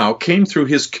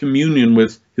his communion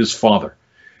with his Father.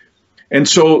 And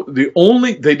so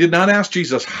they did not ask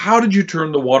Jesus, how did you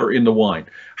turn the water into wine?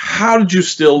 How did you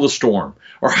still the storm?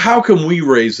 Or how can we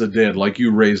raise the dead like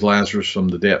you raised Lazarus from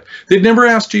the dead? They'd never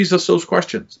asked Jesus those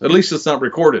questions. At least it's not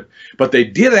recorded. But they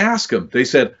did ask him. They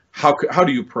said, how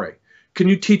do you pray? Can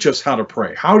you teach us how to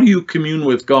pray? How do you commune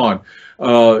with God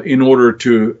in order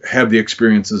to have the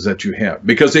experiences that you have?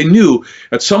 Because they knew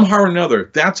that somehow or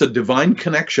another, that's a divine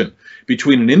connection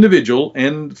between an individual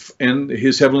and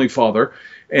his Heavenly Father.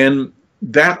 And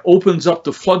that opens up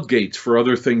the floodgates for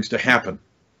other things to happen.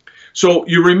 So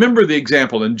you remember the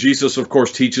example, and Jesus, of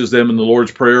course, teaches them in the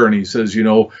Lord's Prayer, and he says,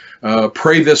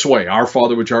 pray this way, Our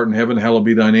Father which art in heaven, hallowed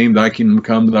be thy name, thy kingdom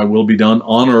come, thy will be done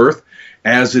on earth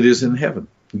as it is in heaven.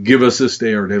 Give us this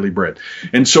day our daily bread.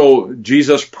 And so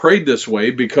Jesus prayed this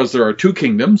way because there are two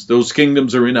kingdoms. Those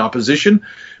kingdoms are in opposition,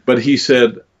 but he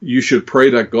said you should pray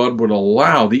that God would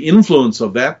allow the influence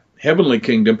of that heavenly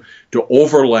kingdom to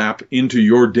overlap into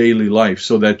your daily life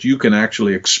so that you can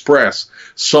actually express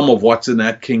some of what's in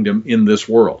that kingdom in this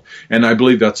world. And I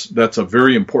believe that's a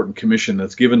very important commission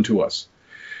that's given to us.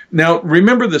 Now,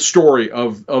 remember the story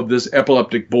of this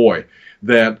epileptic boy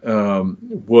that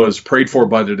was prayed for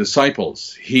by the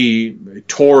disciples. He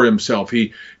tore himself.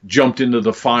 He jumped into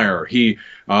the fire. He,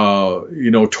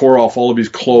 tore off all of his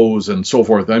clothes and so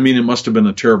forth. I mean, it must have been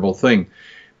a terrible thing.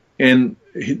 And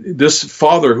this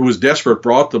father who was desperate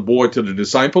brought the boy to the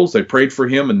disciples. They prayed for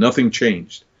him and nothing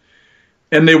changed.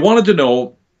 And they wanted to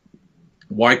know,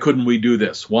 why couldn't we do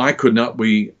this? Why could not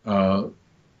we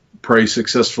pray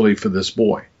successfully for this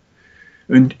boy?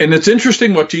 And it's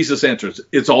interesting what Jesus answers.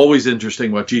 It's always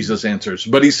interesting what Jesus answers.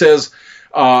 But he says,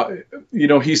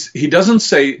 he doesn't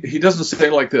say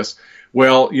like this,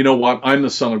 well, you know what, I'm the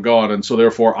Son of God, and so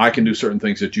therefore I can do certain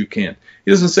things that you can't.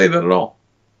 He doesn't say that at all.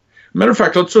 Matter of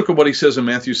fact, let's look at what he says in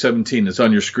Matthew 17. It's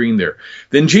on your screen there.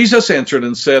 Then Jesus answered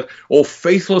and said, O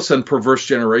faithless and perverse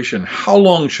generation, how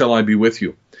long shall I be with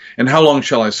you? And how long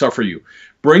shall I suffer you?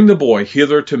 Bring the boy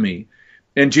hither to me.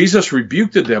 And Jesus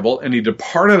rebuked the devil, and he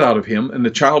departed out of him, and the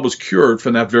child was cured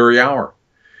from that very hour.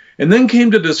 And then came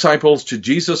the disciples to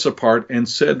Jesus apart and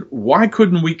said, why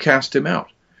couldn't we cast him out?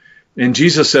 And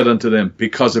Jesus said unto them,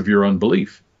 because of your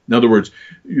unbelief. In other words,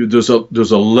 there's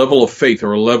a level of faith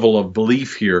or a level of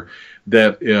belief here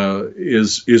that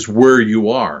is where you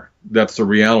are. That's the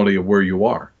reality of where you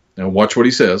are. Now watch what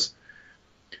he says.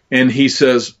 And he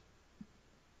says,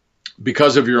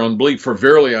 because of your unbelief, for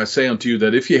verily I say unto you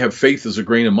that if ye have faith as a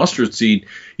grain of mustard seed,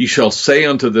 ye shall say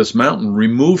unto this mountain,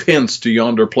 remove hence to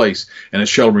yonder place, and it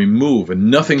shall remove, and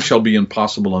nothing shall be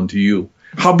impossible unto you.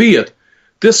 Howbeit,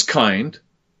 this kind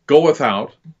goeth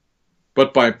out,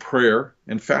 but by prayer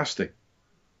and fasting.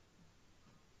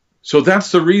 So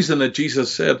that's the reason that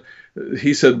Jesus said,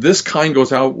 he said, this kind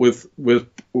goes out with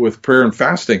prayer and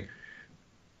fasting.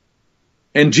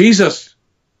 And Jesus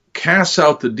casts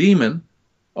out the demon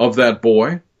of that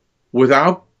boy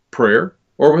without prayer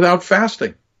or without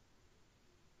fasting.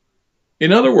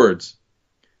 In other words,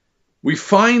 we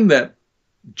find that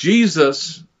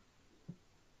Jesus,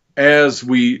 as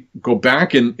we go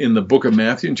back in the book of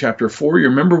Matthew in chapter 4, you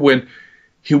remember when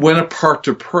he went apart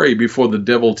to pray before the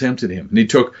devil tempted him. And he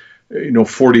took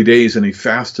 40 days and he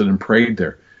fasted and prayed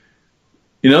there.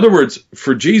 In other words,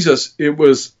 for Jesus, it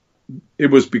was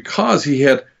because he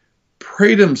had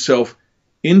prayed himself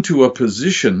into a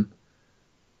position,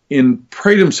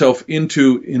 prayed himself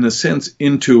into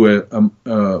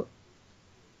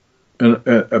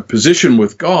a position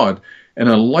with God and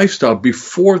a lifestyle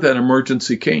before that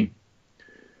emergency came.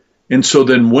 And so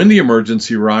then when the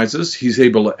emergency rises, he's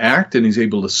able to act and he's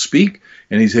able to speak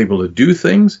and he's able to do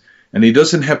things, and he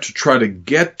doesn't have to try to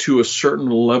get to a certain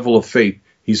level of faith.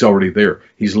 He's already there.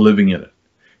 He's living in it.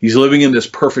 He's living in this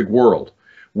perfect world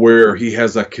where he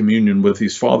has that communion with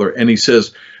his Father. And he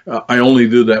says, I only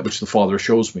do that which the Father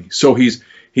shows me. So he's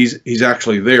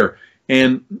actually there.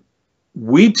 And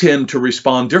we tend to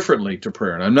respond differently to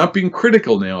prayer. And I'm not being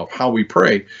critical now of how we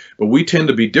pray, but we tend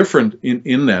to be different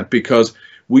in that because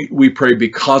we pray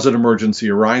because an emergency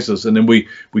arises, and then we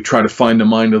try to find the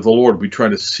mind of the Lord. We try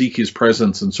to seek his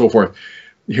presence and so forth.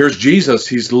 Here's Jesus.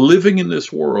 He's living in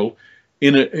this world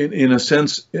in a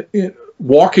sense,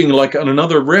 walking like on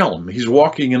another realm. He's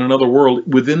walking in another world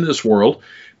within this world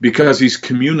because he's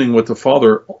communing with the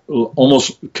Father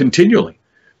almost continually.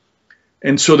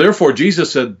 And so therefore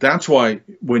Jesus said, that's why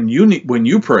when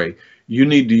you pray, you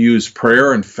need to use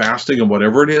prayer and fasting and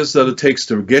whatever it is that it takes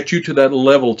to get you to that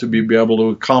level to be able to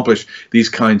accomplish these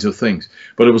kinds of things.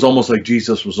 But it was almost like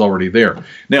Jesus was already there.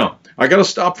 Now, I got to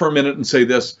stop for a minute and say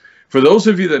this. For those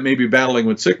of you that may be battling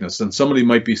with sickness, and somebody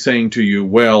might be saying to you,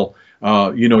 well,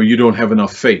 you don't have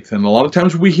enough faith. And a lot of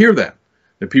times we hear that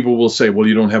people will say, well,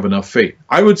 you don't have enough faith.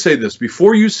 I would say this,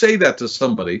 before you say that to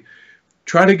somebody,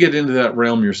 try to get into that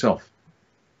realm yourself.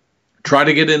 Try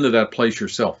to get into that place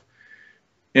yourself.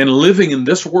 And living in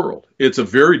this world, it's a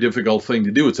very difficult thing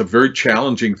to do. It's a very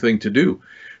challenging thing to do.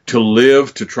 To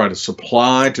live, to try to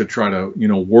supply, to try to,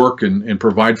 work and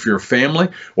provide for your family,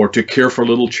 or to care for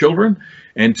little children,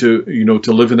 and to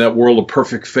live in that world of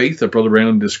perfect faith that Brother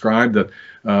Branham described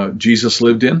that Jesus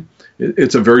lived in.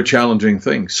 It's a very challenging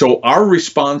thing. So our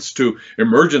response to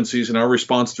emergencies and our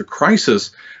response to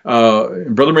crisis,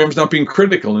 and Brother Branham's not being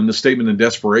critical in the statement of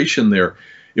desperation there.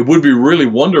 It would be really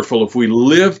wonderful if we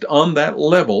lived on that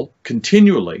level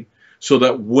continually, so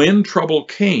that when trouble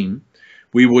came,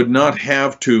 we would not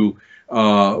have to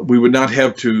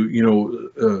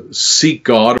seek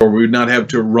God, or we would not have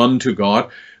to run to God,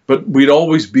 but we'd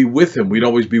always be with him. We'd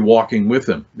always be walking with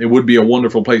him. It would be a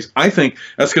wonderful place. I think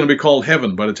that's going to be called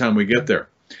heaven by the time we get there.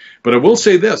 But I will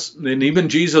say this, and even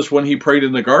Jesus, when he prayed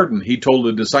in the garden, he told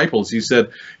the disciples, he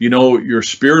said, your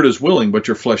spirit is willing, but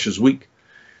your flesh is weak.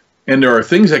 And there are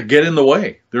things that get in the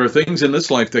way. There are things in this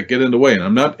life that get in the way. And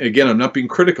I'm not being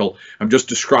critical. I'm just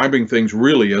describing things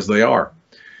really as they are.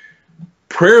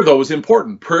 Prayer, though, is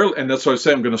important. Prayer, and that's why I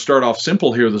say I'm going to start off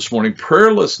simple here this morning.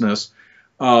 Prayerlessness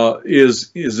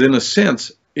is in a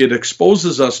sense, it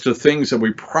exposes us to things that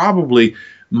we probably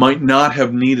might not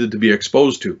have needed to be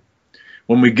exposed to.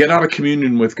 When we get out of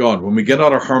communion with God, when we get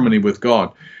out of harmony with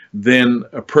God, then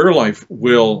a prayer life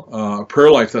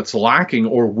that's lacking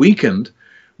or weakened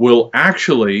will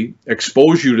actually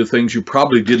expose you to things you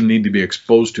probably didn't need to be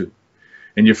exposed to.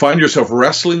 And you find yourself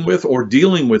wrestling with or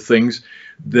dealing with things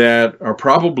that are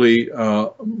probably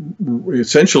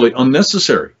essentially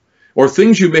unnecessary, or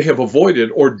things you may have avoided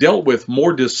or dealt with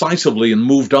more decisively and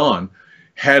moved on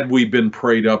had we been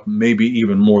prayed up maybe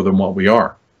even more than what we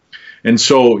are. And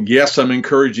so, yes, I'm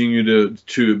encouraging you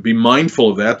to be mindful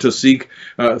of that, to seek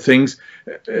things.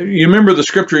 You remember the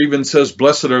scripture even says,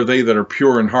 blessed are they that are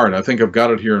pure in heart. I think I've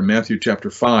got it here in Matthew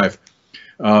chapter 5,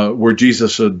 where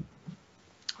Jesus said,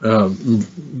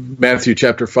 Matthew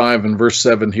chapter 5 and verse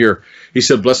 7 here. He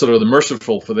said, "Blessed are the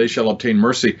merciful, for they shall obtain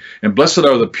mercy, and blessed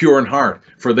are the pure in heart,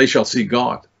 for they shall see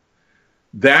God."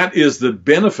 That is the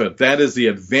benefit, that is the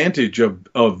advantage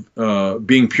of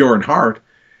being pure in heart,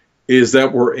 is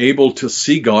that we're able to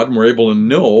see God and we're able to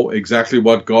know exactly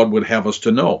what God would have us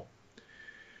to know.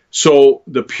 So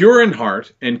the pure in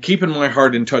heart and keeping my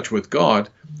heart in touch with God,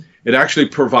 it actually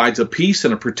provides a peace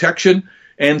and a protection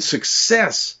and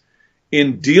success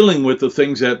in dealing with the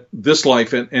things that this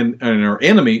life and our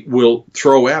enemy will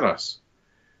throw at us.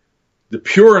 The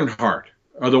pure in heart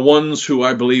are the ones who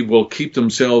I believe will keep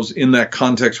themselves in that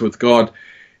context with God.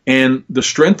 And the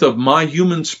strength of my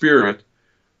human spirit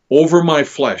over my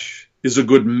flesh is a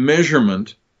good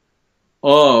measurement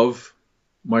of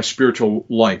my spiritual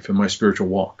life and my spiritual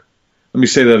walk. Let me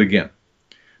say that again.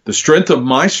 The strength of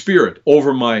my spirit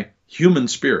over my human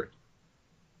spirit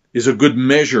is a good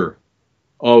measure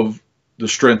of the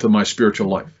strength of my spiritual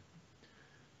life.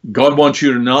 God wants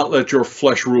you to not let your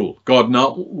flesh rule. God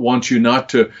wants you not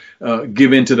to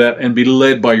give into that and be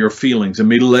led by your feelings and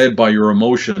be led by your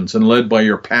emotions and led by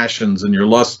your passions and your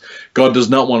lusts. God does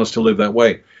not want us to live that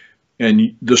way.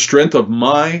 And the strength of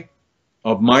my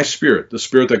spirit, the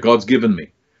spirit that God's given me,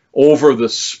 over the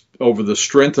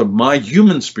strength of my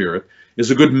human spirit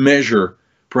is a good measure,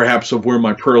 perhaps, of where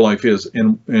my prayer life is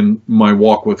in my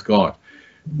walk with God.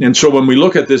 And so when we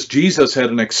look at this, Jesus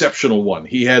had an exceptional one.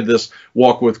 He had this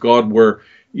walk with God where,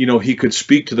 he could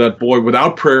speak to that boy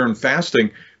without prayer and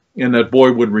fasting, and that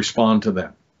boy would respond to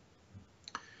that.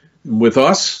 With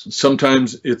us,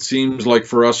 sometimes it seems like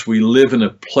for us we live in a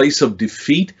place of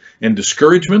defeat and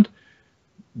discouragement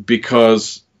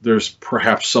because there's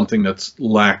perhaps something that's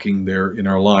lacking there in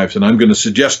our lives. And I'm going to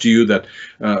suggest to you that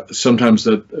sometimes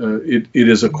that it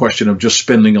is a question of just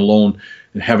spending alone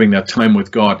and having that time with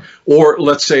God. Or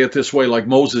let's say it this way, like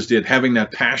Moses did, having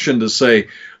that passion to say,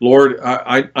 Lord,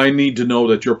 I need to know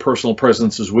that your personal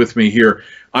presence is with me here.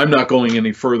 I'm not going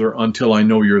any further until I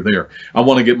know you're there. I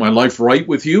want to get my life right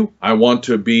with you. I want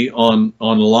to be on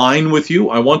line with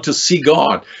you. I want to see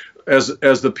God as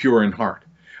the pure in heart.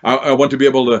 I want to be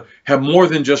able to have more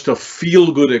than just a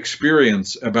feel-good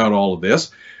experience about all of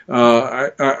this.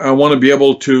 I want to be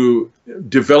able to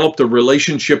develop the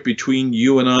relationship between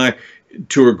you and I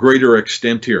to a greater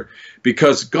extent here.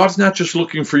 Because God's not just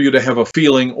looking for you to have a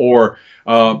feeling or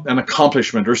an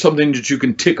accomplishment or something that you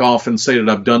can tick off and say that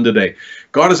I've done today.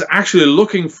 God is actually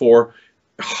looking for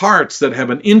hearts that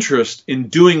have an interest in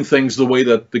doing things the way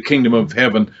that the kingdom of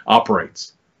heaven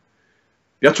operates.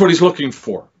 That's what he's looking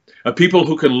for. People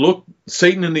who can look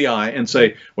Satan in the eye and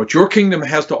say, what your kingdom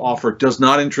has to offer does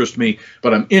not interest me,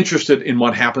 but I'm interested in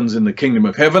what happens in the kingdom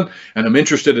of heaven, and I'm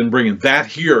interested in bringing that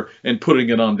here and putting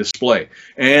it on display.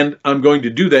 And I'm going to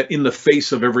do that in the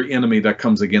face of every enemy that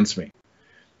comes against me.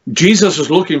 Jesus is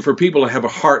looking for people to have a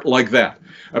heart like that,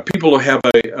 people to have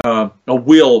a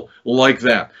will like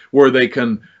that, where they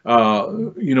can,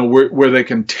 where they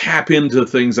can tap into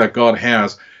things that God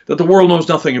has that the world knows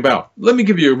nothing about. Let me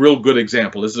give you a real good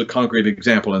example. This is a concrete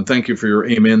example, and thank you for your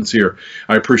amens here.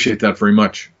 I appreciate that very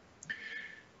much.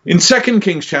 In 2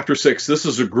 Kings chapter 6, this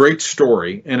is a great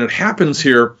story, and it happens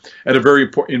here at a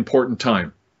very important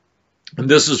time. And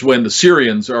this is when the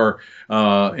Syrians are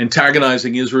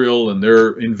antagonizing Israel, and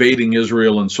they're invading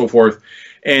Israel and so forth.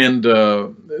 And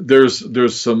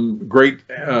there's some great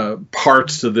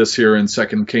parts to this here in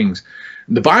 2 Kings.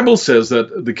 The Bible says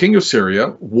that the king of Syria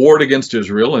warred against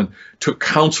Israel and took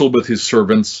counsel with his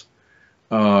servants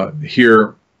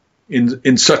here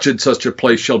in such and such a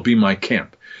place shall be my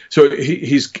camp. So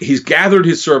he's gathered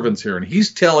his servants here, and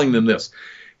he's telling them this.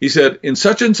 He said, in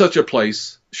such and such a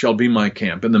place shall be my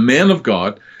camp. And the man of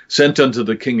God sent unto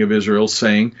the king of Israel,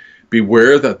 saying,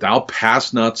 beware that thou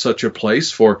pass not such a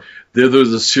place, for thither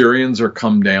the Syrians are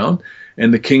come down.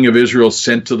 And the king of Israel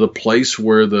sent to the place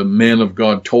where the man of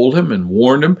God told him and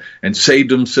warned him and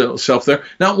saved himself there,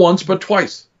 not once but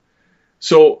twice.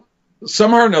 So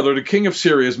somehow or another, the king of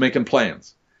Syria is making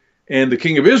plans. And the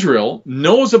king of Israel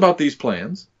knows about these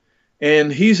plans,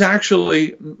 and he's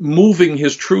actually moving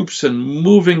his troops and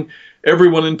moving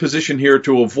everyone in position here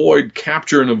to avoid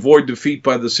capture and avoid defeat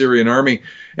by the Syrian army.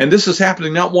 And this is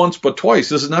happening not once but twice.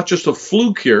 This is not just a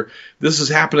fluke here. This is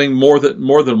happening more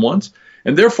than once.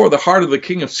 And therefore the heart of the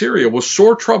king of Syria was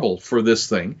sore troubled for this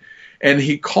thing. And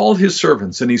he called his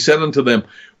servants, and he said unto them,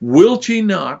 wilt ye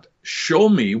not show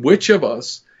me which of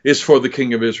us is for the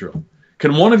king of Israel?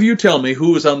 Can one of you tell me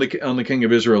who is on the king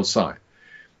of Israel's side?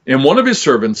 And one of his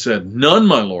servants said, none,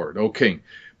 my lord, O king.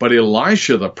 But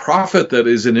Elisha, the prophet that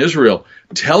is in Israel,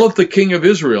 telleth the king of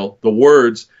Israel the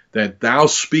words that thou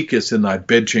speakest in thy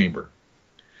bedchamber.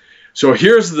 So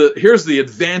here's the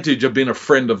advantage of being a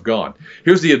friend of God.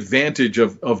 Here's the advantage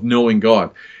of knowing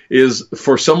God, is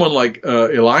for someone like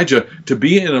Elijah to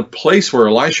be in a place where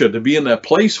to be in that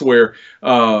place where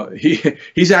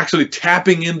he's actually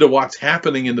tapping into what's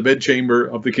happening in the bedchamber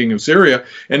of the king of Syria,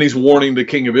 and he's warning the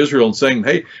king of Israel and saying,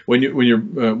 hey, when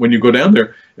you go down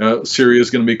there, Syria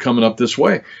is going to be coming up this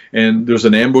way, and there's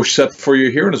an ambush set for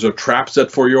you here, and there's a trap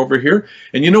set for you over here.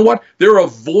 And you know what? They're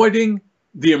avoiding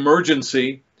the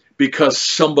emergency because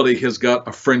somebody has got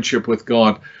a friendship with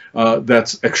God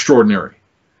that's extraordinary.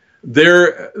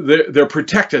 They're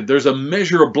protected. There's a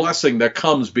measure of blessing that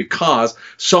comes because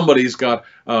somebody's got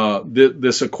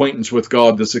this acquaintance with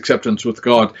God, this acceptance with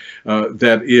God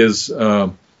that is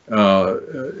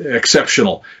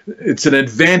exceptional. It's an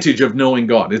advantage of knowing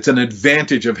God. It's an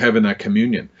advantage of having that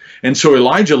communion. And so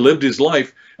Elisha lived his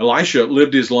life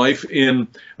in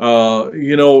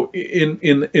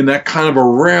in that kind of a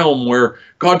realm where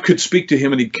God could speak to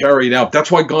him and he'd carry it out.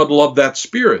 That's why God loved that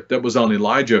spirit that was on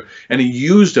Elijah, and he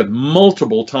used it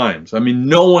multiple times. I mean,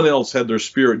 no one else had their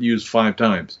spirit used 5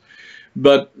 times.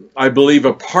 But I believe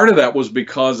a part of that was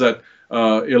because that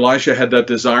Elisha had that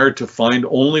desire to find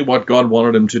only what God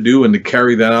wanted him to do and to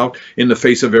carry that out in the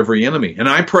face of every enemy. And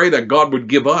I pray that God would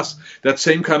give us that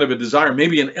same kind of a desire,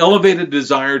 maybe an elevated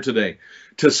desire today,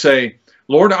 to say,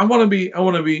 Lord, I want to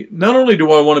be, not only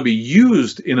do I want to be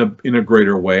used in a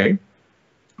greater way,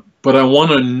 but I want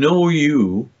to know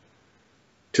you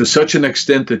to such an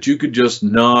extent that you could just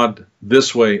nod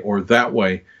this way or that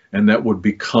way, and that would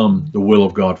become the will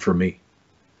of God for me.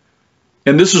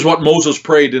 And this is what Moses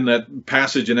prayed in that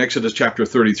passage in Exodus chapter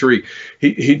 33.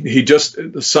 He just,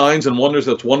 the signs and wonders,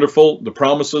 that's wonderful. The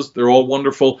promises, they're all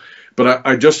wonderful. But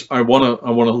I want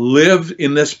to live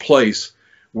in this place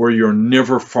where you're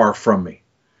never far from me.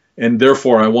 And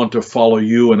therefore, I want to follow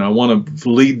you, and I want to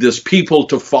lead this people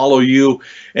to follow you.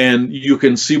 And you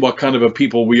can see what kind of a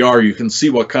people we are. You can see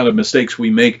what kind of mistakes we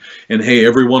make. And hey,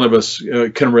 every one of us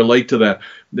can relate to that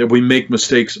we make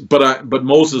mistakes. But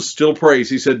Moses still prays.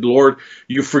 He said, Lord,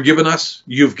 you've forgiven us.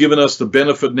 You've given us the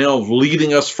benefit now of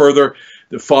leading us further.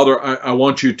 Father, I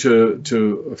want you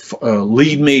to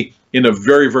lead me in a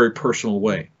very, very personal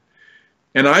way.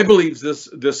 And I believe this,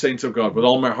 saints of God, with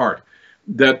all my heart,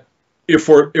 that if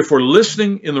we're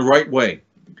listening in the right way,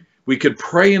 we could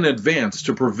pray in advance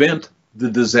to prevent the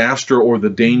disaster or the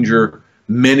danger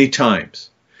many times.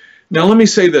 Now, let me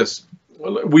say this.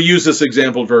 We use this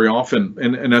example very often,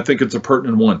 and I think it's a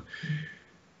pertinent one.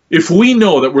 If we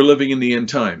know that we're living in the end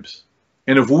times,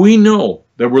 and if we know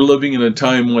that we're living in a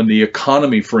time when the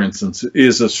economy, for instance,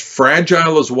 is as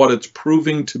fragile as what it's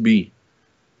proving to be,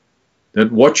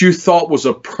 that what you thought was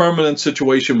a permanent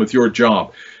situation with your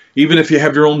job, even if you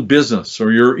have your own business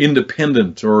or you're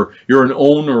independent or you're an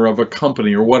owner of a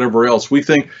company or whatever else, we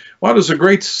think, wow, there's a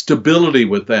great stability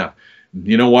with that.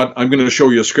 You know what? I'm going to show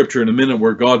you a scripture in a minute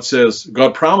where God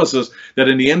promises that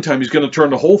in the end time, he's going to turn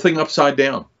the whole thing upside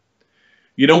down.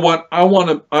 You know what?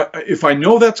 If I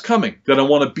know that's coming, then I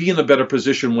want to be in a better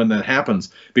position when that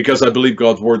happens, because I believe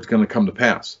God's word is going to come to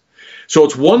pass. So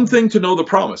it's one thing to know the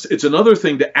promise. It's another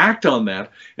thing to act on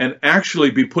that and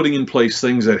actually be putting in place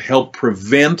things that help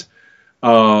prevent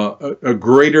a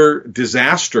greater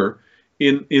disaster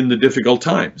in the difficult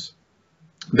times.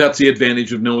 That's the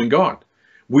advantage of knowing God.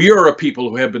 We are a people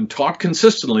who have been taught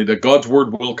consistently that God's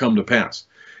word will come to pass.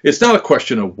 It's not a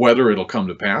question of whether it'll come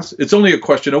to pass. It's only a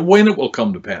question of when it will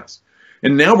come to pass.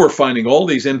 And now we're finding all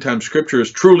these end-time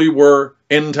scriptures truly were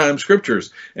end-time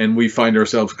scriptures, and we find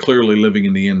ourselves clearly living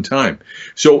in the end time.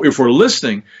 So if we're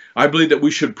listening, I believe that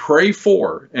we should pray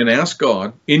for and ask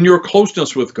God in your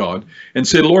closeness with God and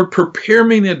say, Lord, prepare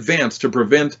me in advance to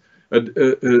prevent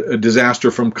a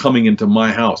disaster from coming into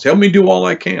my house. Help me do all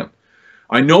I can.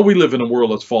 I know we live in a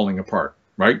world that's falling apart,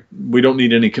 right? We don't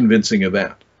need any convincing of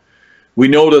that. We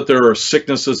know that there are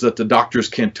sicknesses that the doctors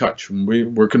can't touch.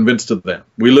 We're convinced of that.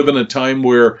 We live in a time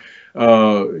where,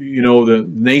 the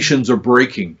nations are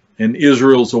breaking and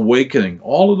Israel's awakening.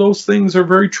 All of those things are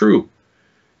very true.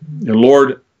 And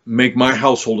Lord, make my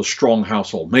household a strong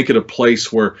household. Make it a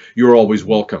place where you're always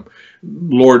welcome.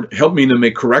 Lord, help me to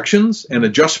make corrections and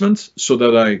adjustments so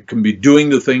that I can be doing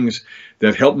the things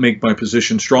that help make my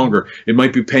position stronger. It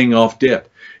might be paying off debt.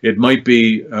 It might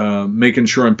be making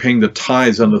sure I'm paying the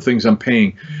tithes on the things I'm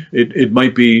paying. It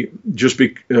might be just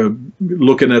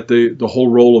looking at the whole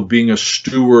role of being a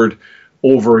steward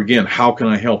over again. How can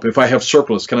I help? If I have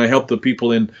surplus, can I help the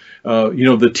people in,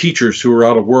 the teachers who are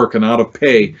out of work and out of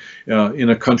pay in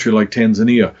a country like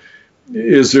Tanzania?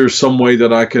 Is there some way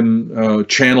that I can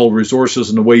channel resources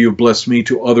in the way you've blessed me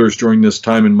to others during this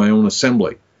time in my own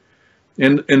assembly?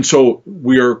 And so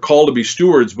we are called to be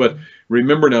stewards, but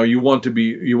remember now, you want to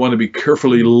be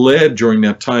carefully led during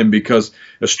that time, because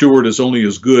a steward is only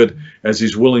as good as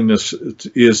his willingness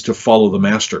is to follow the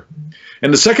master.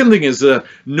 And the second thing is that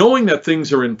knowing that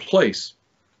things are in place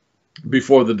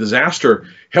before the disaster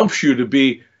helps you to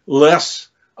be less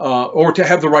or to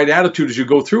have the right attitude as you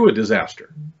go through a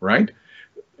disaster, right?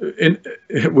 And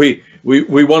we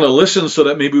want to listen so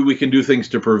that maybe we can do things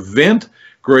to prevent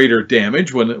greater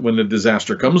damage when the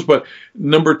disaster comes. But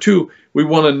number two, we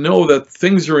want to know that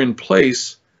things are in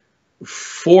place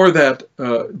for that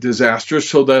disaster,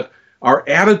 so that our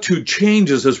attitude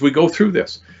changes as we go through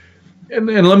this. And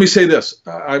let me say this,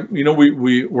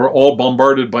 we're all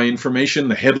bombarded by information,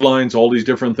 the headlines, all these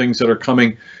different things that are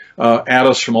coming at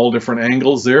us from all different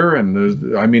angles there. And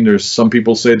there's some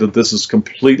people say that this is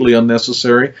completely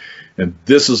unnecessary, and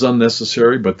this is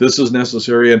unnecessary, but this is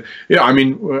necessary. And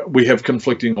we have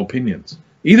conflicting opinions.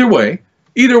 Either way.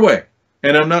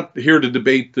 And I'm not here to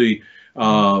debate the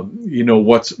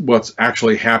what's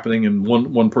actually happening in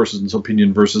one person's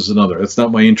opinion versus another. That's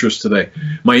not my interest today.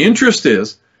 My interest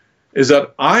is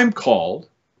that I'm called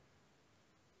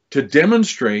to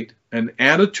demonstrate an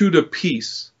attitude of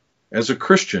peace as a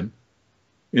Christian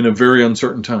in a very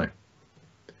uncertain time.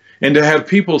 And to have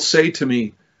people say to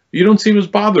me, you don't seem as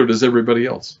bothered as everybody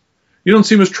else. You don't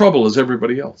seem as troubled as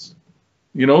everybody else.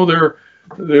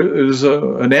 There's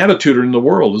an attitude in the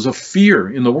world. There's a fear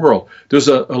in the world. There's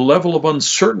a level of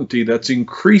uncertainty that's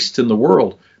increased in the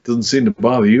world. It doesn't seem to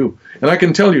bother you. And I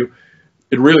can tell you,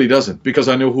 it really doesn't, because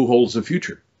I know who holds the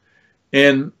future.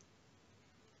 And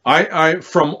I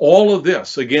from all of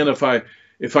this, again, if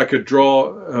I could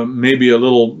draw maybe a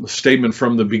little statement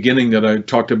from the beginning that I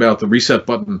talked about, the reset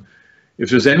button, if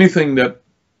there's anything that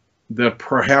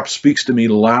perhaps speaks to me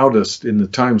loudest in the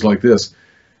times like this,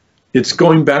 it's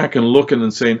going back and looking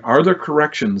and saying, are there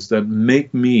corrections that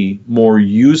make me more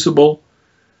usable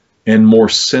and more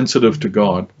sensitive to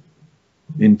God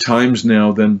in times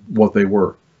now than what they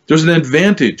were? There's an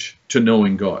advantage to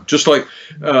knowing God. Just like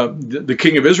the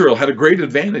king of Israel had a great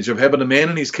advantage of having a man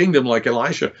in his kingdom like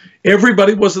Elisha.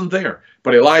 Everybody wasn't there,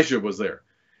 but Elijah was there.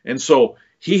 And so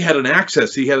he had an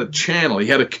access, he had a channel, he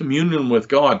had a communion with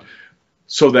God,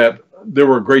 so that there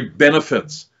were great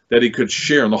benefits that he could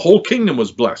share. And the whole kingdom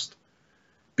was blessed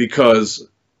because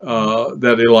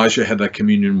that Elisha had that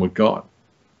communion with God.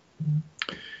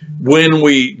 When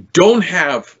we don't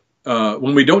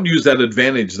use that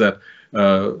advantage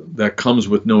that comes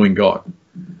with knowing God,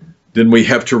 then we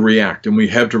have to react and we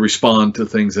have to respond to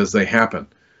things as they happen.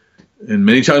 And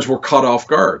many times we're caught off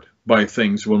guard by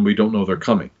things when we don't know they're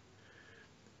coming.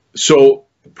 So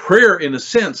prayer, in a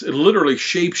sense, it literally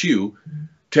shapes you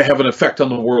to have an effect on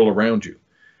the world around you.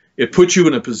 It puts you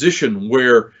in a position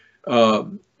where,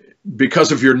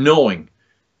 because of your knowing,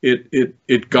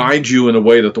 it guides you in a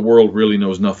way that the world really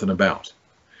knows nothing about.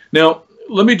 Now,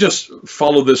 let me just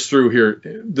follow this through here.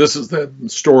 This is the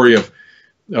story of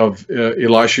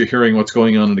Elisha hearing what's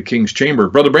going on in the king's chamber.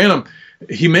 Brother Branham,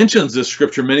 he mentions this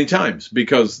scripture many times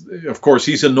because, of course,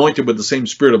 he's anointed with the same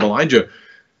spirit of Elijah.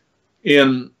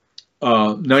 In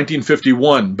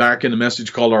 1951, back in a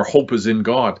message called Our Hope is in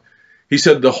God, he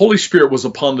said the Holy Spirit was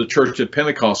upon the church at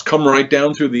Pentecost, come right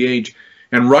down through the age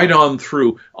and right on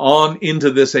through, on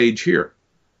into this age here.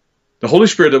 The Holy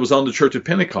Spirit that was on the church at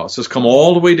Pentecost has come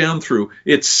all the way down through.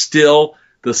 It's still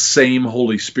the same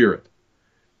Holy Spirit.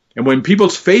 And when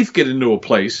people's faith get into a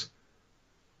place,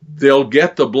 they'll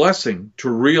get the blessing to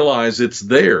realize it's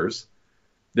theirs.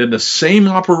 Then the same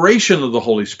operation of the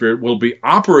Holy Spirit will be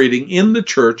operating in the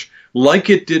church like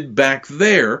it did back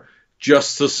there,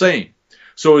 just the same.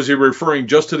 So is he referring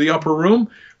just to the upper room?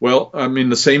 Well,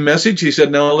 the same message. He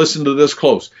said, now listen to this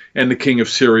close. And the king of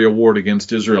Syria warred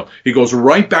against Israel. He goes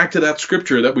right back to that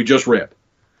scripture that we just read.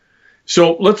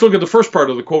 So let's look at the first part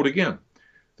of the quote again.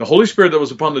 The Holy Spirit that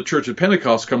was upon the church at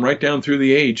Pentecost come right down through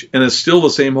the age and is still the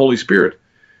same Holy Spirit.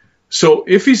 So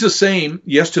if he's the same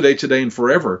yesterday, today, and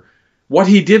forever, what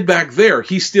he did back there,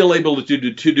 he's still able to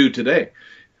do today.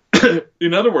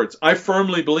 In other words, I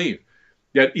firmly believe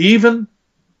that even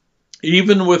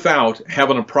without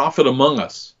having a prophet among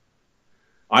us,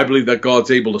 I believe that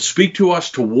God's able to speak to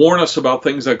us, to warn us about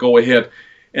things that go ahead,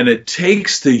 and it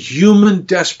takes the human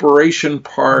desperation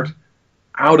part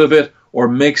out of it or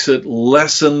makes it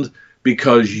lessened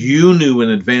because you knew in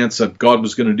advance that God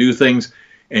was going to do things,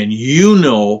 and you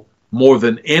know more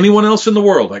than anyone else in the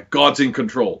world that God's in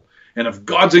control. And if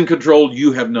God's in control,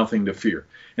 you have nothing to fear.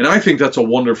 And I think that's a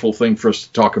wonderful thing for us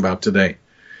to talk about today.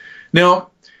 Now,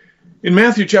 in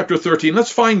Matthew chapter 13,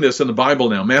 let's find this in the Bible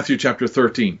now, Matthew chapter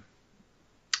 13.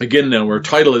 Again now, our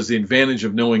title is The Advantage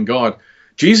of Knowing God.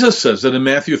 Jesus says that in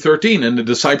Matthew 13, and the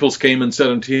disciples came and said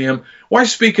unto him, Why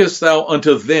speakest thou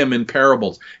unto them in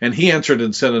parables? And he answered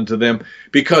and said unto them,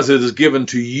 Because it is given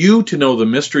to you to know the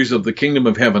mysteries of the kingdom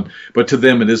of heaven, but to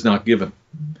them it is not given.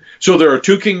 So there are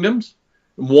two kingdoms.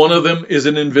 One of them is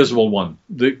an invisible one.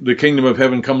 The kingdom of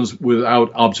heaven comes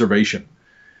without observation.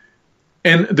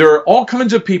 And there are all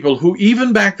kinds of people who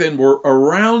even back then were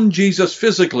around Jesus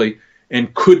physically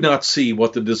and could not see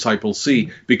what the disciples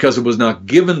see, because it was not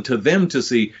given to them to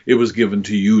see, it was given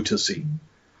to you to see.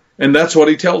 And that's what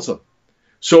he tells them.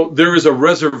 So there is a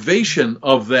reservation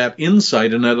of that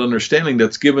insight and that understanding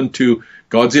that's given to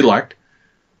God's elect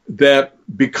that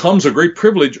becomes a great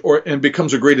privilege and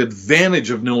becomes a great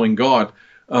advantage of knowing God,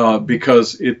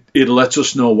 because it lets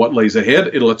us know what lays ahead.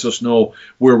 It lets us know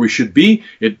where we should be.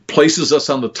 It places us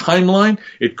on the timeline.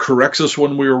 It corrects us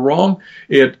when we are wrong.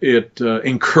 It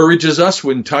encourages us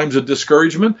in times of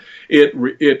discouragement.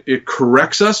 It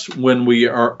corrects us when we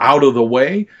are out of the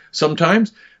way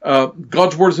sometimes.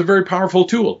 God's word is a very powerful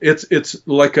tool. It's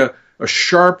like a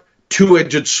sharp,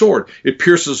 two-edged sword. It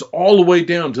pierces all the way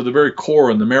down to the very core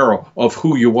and the marrow of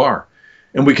who you are.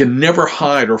 And we can never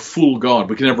hide or fool God.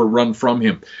 We can never run from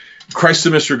him. Christ the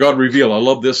mystery God revealed. I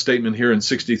love this statement here in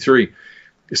 63.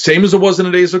 Same as it was in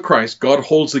the days of Christ, God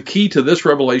holds the key to this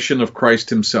revelation of Christ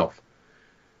himself.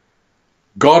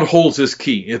 God holds this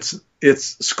key. It's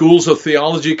schools of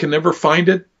theology can never find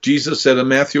it. Jesus said in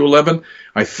Matthew 11,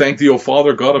 I thank thee, O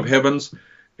Father, God of heavens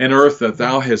and earth, that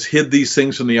thou hast hid these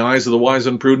things from the eyes of the wise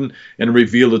and prudent and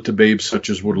revealed it to babes such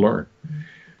as would learn.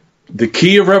 The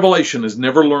key of revelation is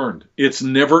never learned. It's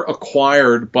never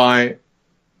acquired by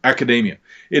academia.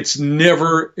 It's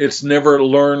never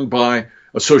learned by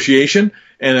association,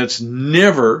 and it's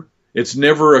never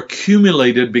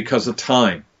accumulated because of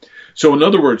time. So in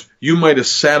other words, you might have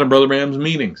sat in Brother Branham's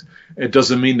meetings. It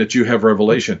doesn't mean that you have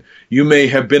revelation. You may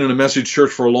have been in a message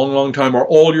church for a long, long time or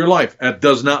all your life. That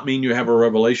does not mean you have a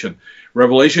revelation.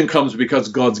 Revelation comes because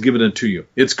God's given it to you.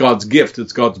 It's God's gift.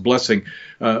 It's God's blessing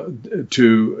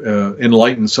to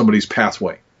enlighten somebody's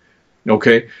pathway.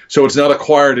 Okay? So it's not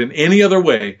acquired in any other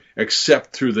way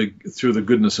except through the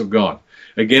goodness of God.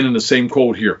 Again, in the same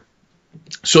quote here.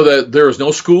 So that there is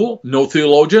no school, no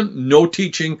theologian, no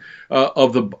teaching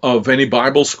of any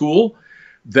Bible school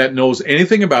that knows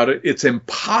anything about it. It's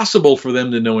impossible for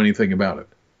them to know anything about it.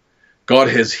 God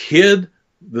has hid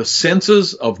the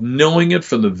senses of knowing it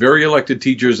from the very elected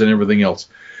teachers and everything else.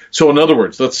 So in other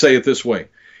words, let's say it this way.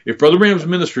 If Brother Branham's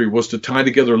ministry was to tie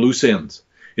together loose ends,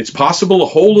 it's possible to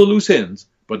hold the loose ends,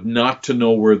 but not to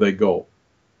know where they go.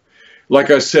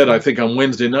 Like I said, I think on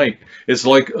Wednesday night, it's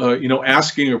like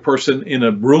asking a person in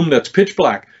a room that's pitch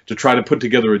black to try to put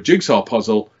together a jigsaw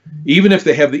puzzle, even if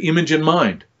they have the image in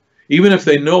mind, even if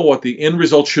they know what the end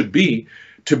result should be,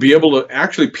 to be able to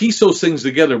actually piece those things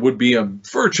together would be a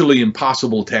virtually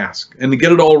impossible task, and to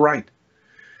get it all right.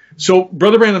 So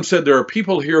Brother Branham said there are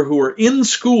people here who are in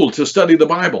school to study the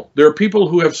Bible. There are people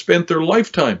who have spent their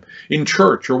lifetime in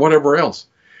church or whatever else.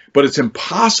 But it's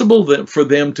impossible for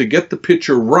them to get the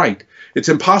picture right. It's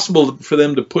impossible for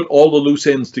them to put all the loose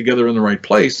ends together in the right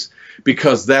place,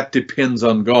 because that depends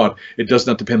on God. It does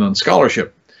not depend on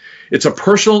scholarship. It's a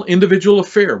personal, individual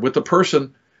affair with the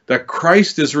person that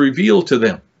Christ is revealed to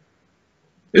them.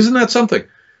 Isn't that something?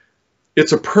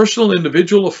 It's a personal,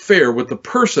 individual affair with the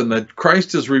person that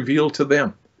Christ is revealed to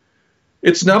them.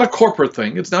 It's not a corporate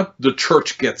thing. It's not the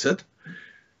church gets it.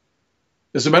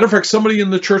 As a matter of fact, somebody in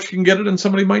the church can get it and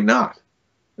somebody might not.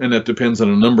 And that depends on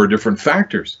a number of different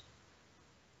factors.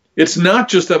 It's not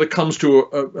just that it comes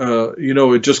to,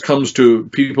 it just comes to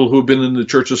people who've been in the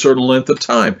church a certain length of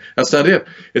time. That's not it.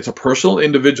 It's a personal,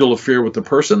 individual affair with the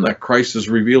person that Christ has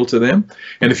revealed to them.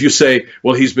 And if you say,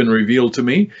 well, he's been revealed to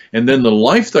me, and then the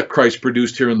life that Christ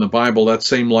produced here in the Bible, that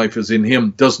same life is in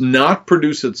him, does not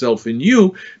produce itself in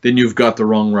you, then you've got the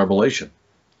wrong revelation.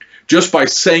 Just by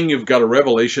saying you've got a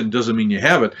revelation doesn't mean you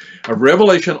have it. A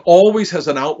revelation always has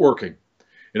an outworking.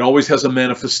 It always has a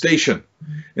manifestation.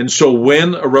 And so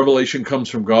when a revelation comes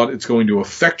from God, it's going to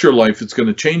affect your life, it's going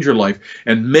to change your life,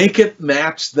 and make it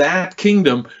match that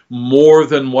kingdom more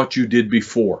than what you did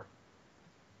before.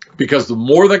 Because the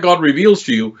more that God reveals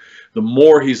to you, the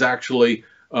more he's actually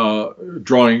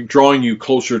drawing you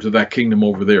closer to that kingdom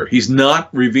over there. He's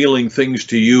not revealing things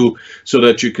to you so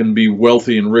that you can be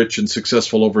wealthy and rich and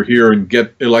successful over here and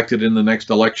get elected in the next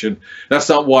election. That's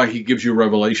not why he gives you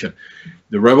revelation.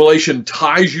 The revelation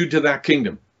ties you to that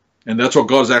kingdom. And that's what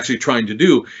God's actually trying to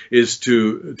do, is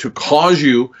to cause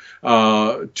you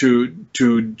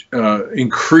to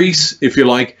increase, if you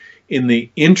like, in the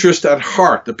interest at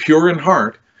heart, the pure in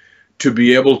heart, to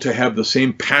be able to have the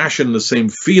same passion, the same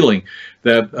feeling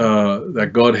that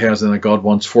that God has and that God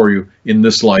wants for you in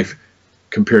this life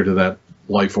compared to that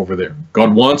life over there.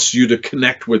 God wants you to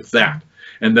connect with that,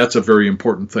 and that's a very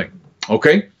important thing.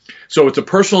 Okay? So it's a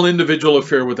personal, individual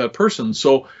affair with that person.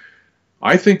 So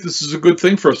I think this is a good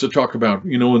thing for us to talk about,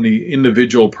 in the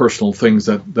individual, personal things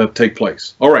that take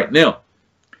place. All right, now,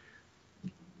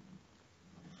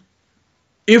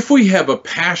 if we have a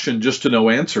passion just to know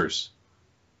answers,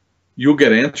 you'll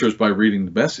get answers by reading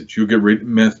the message.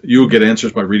 You'll get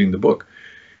answers by reading the book.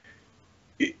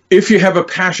 If you have a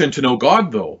passion to know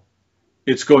God, though,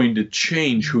 it's going to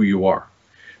change who you are.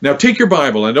 Now, take your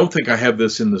Bible. I don't think I have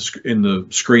this in the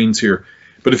screens here,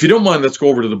 but if you don't mind, let's go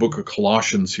over to the book of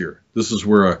Colossians here. This is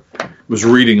where I was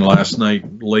reading last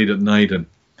night, late at night, and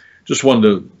just wanted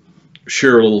to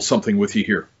share a little something with you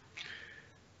here.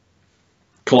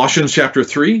 Colossians chapter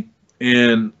 3,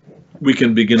 and we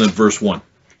can begin at verse 1. I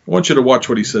want you to watch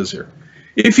what he says here.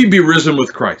 If ye be risen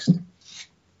with Christ,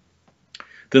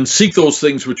 then seek those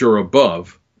things which are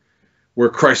above, where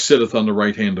Christ sitteth on the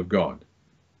right hand of God.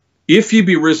 If ye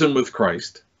be risen with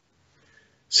Christ,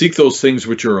 seek those things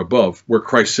which are above, where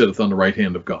Christ sitteth on the right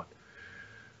hand of God.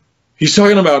 He's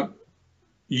talking about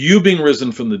you being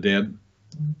risen from the dead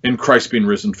and Christ being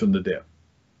risen from the dead.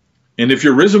 And if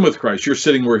you're risen with Christ, you're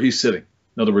sitting where he's sitting.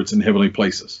 In other words, in heavenly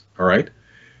places. All right?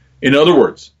 In other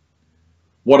words,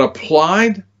 what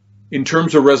applied in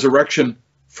terms of resurrection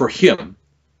for him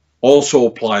also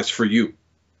applies for you.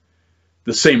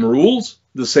 The same rules,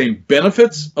 the same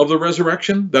benefits of the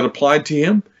resurrection that applied to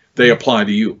him, they apply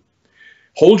to you.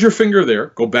 Hold your finger there.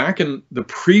 Go back in the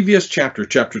previous chapter,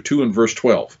 chapter 2 and verse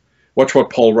 12. Watch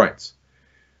what Paul writes.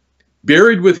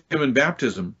 Buried with him in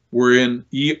baptism, wherein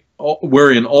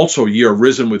also ye are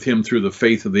risen with him through the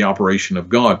faith of the operation of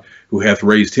God, who hath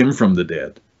raised him from the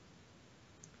dead.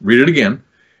 Read it again.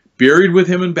 Buried with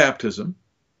him in baptism,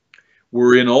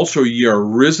 wherein also ye are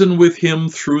risen with him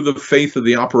through the faith of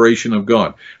the operation of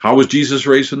God. How was Jesus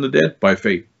raised from the dead? By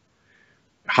faith.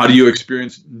 How do you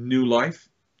experience new life?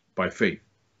 By faith.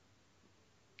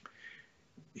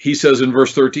 He says in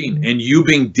verse 13, and you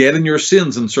being dead in your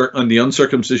sins and the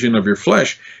uncircumcision of your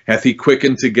flesh, hath he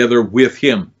quickened together with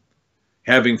him,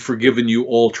 having forgiven you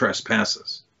all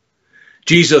trespasses.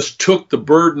 Jesus took the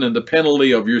burden and the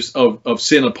penalty of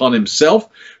sin upon himself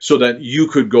so that you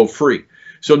could go free.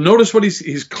 So notice what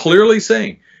he's clearly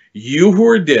saying. You who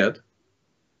are dead,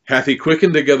 hath he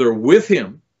quickened together with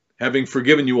him, having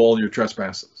forgiven you all your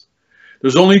trespasses.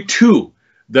 There's only two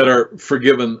that are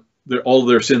forgiven all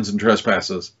their sins and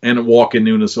trespasses and walk in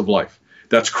newness of life.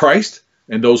 That's Christ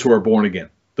and those who are born again.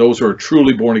 Those who are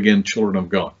truly born again children of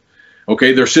God.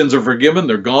 Okay, their sins are forgiven,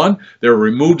 they're gone, they're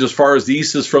removed as far as the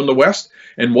east is from the west,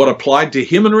 and what applied to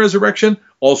him in resurrection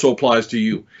also applies to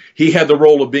you. He had the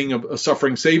role of being a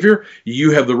suffering Savior,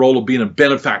 you have the role of being a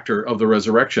benefactor of the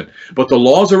resurrection. But the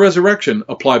laws of resurrection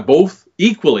apply both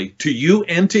equally to you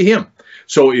and to him.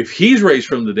 So if he's raised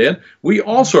from the dead, we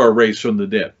also are raised from the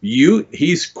dead.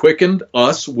 He's quickened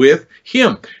us with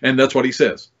him, and that's what he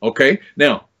says. Okay,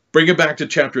 now bring it back to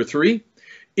chapter 3.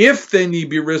 If then ye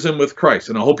be risen with Christ,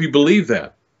 and I hope you believe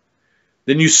that,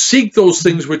 then you seek those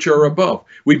things which are above.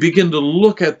 We begin to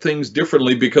look at things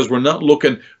differently because we're not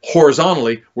looking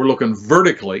horizontally, we're looking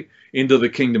vertically into the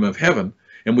kingdom of heaven,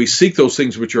 and we seek those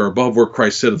things which are above where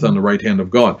Christ sitteth on the right hand of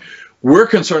God. We're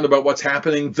concerned about what's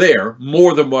happening there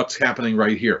more than what's happening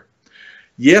right here.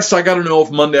 Yes, I got to know if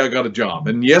Monday I got a job.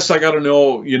 And yes, I got to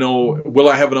know, will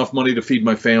I have enough money to feed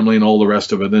my family and all the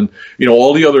rest of it. And,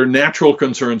 all the other natural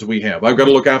concerns we have. I've got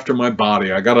to look after my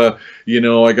body. I got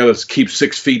to keep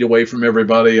 6 feet away from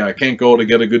everybody. I can't go to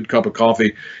get a good cup of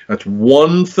coffee. That's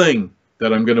one thing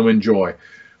that I'm going to enjoy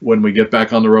when we get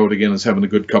back on the road again, is having a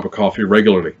good cup of coffee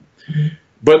regularly.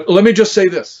 But let me just say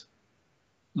this.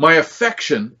 My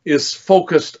affection is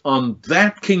focused on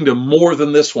that kingdom more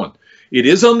than this one. It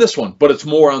is on this one, but it's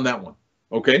more on that one,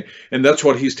 okay? And that's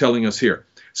what he's telling us here.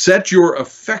 Set your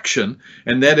affection,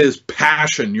 and that is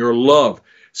passion, your love.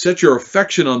 Set your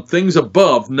affection on things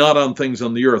above, not on things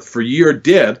on the earth. For ye are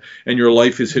dead, and your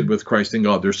life is hid with Christ in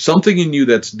God. There's something in you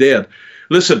that's dead.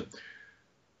 Listen,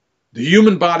 the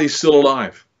human body's still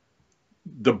alive.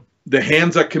 The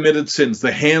hands that committed sins,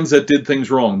 the hands that did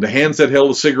things wrong, the hands that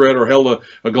held a cigarette or held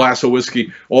a glass of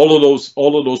whiskey, all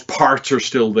of those parts are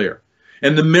still there.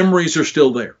 And the memories are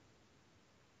still there.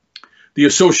 The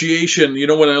association,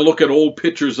 when I look at old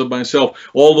pictures of myself,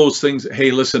 all those things,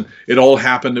 hey, listen, it all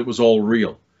happened, it was all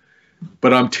real.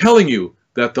 But I'm telling you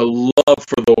that the love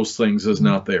for those things is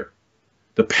not there.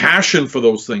 The passion for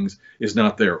those things is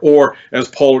not there. Or, as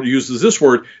Paul uses this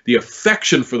word, the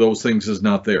affection for those things is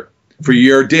not there. For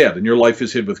ye are dead, and your life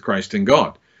is hid with Christ in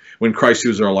God. When Christ, who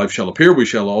is our life, shall appear, we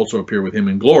shall also appear with him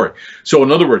in glory. So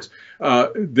in other words,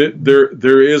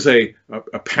 there is a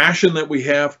passion that we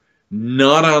have,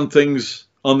 not on things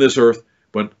on this earth,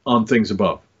 but on things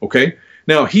above. Okay?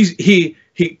 Now, he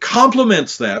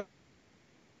complements that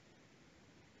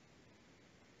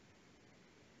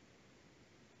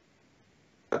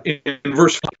in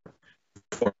verse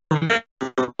 5.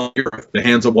 The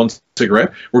hands of one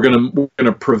cigarette. We're going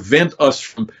to prevent us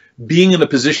from being in a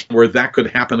position where that could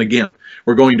happen again.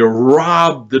 We're going to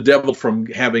rob the devil from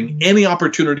having any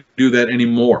opportunity to do that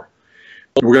anymore.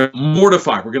 We're going to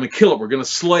mortify. We're going to kill it. We're going to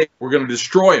slay it. We're going to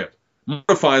destroy it.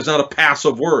 Mortify is not a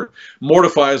passive word.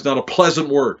 Mortify is not a pleasant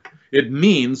word. It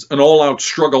means an all-out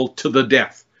struggle to the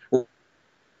death.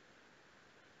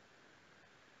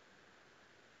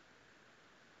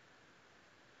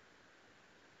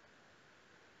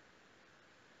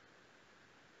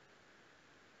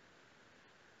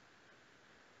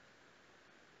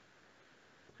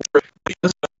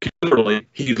 Literally,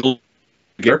 he's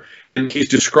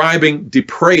describing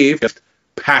depraved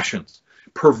passions,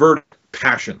 perverted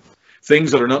passions,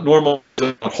 things that are not normal,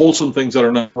 not wholesome, things that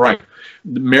are not right.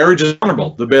 Marriage is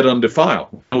honorable, the bed undefiled.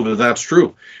 We know that that's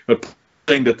true. But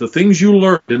saying that the things you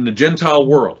learned in the Gentile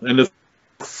world, and it's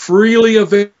freely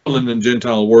available in the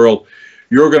Gentile world,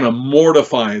 you're going to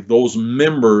mortify those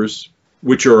members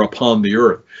which are upon the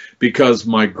earth. Because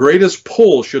my greatest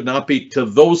pull should not be to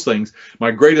those things.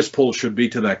 My greatest pull should be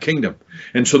to that kingdom.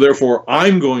 And so therefore,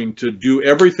 I'm going to do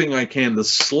everything I can to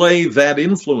slay that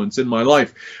influence in my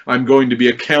life. I'm going to be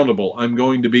accountable. I'm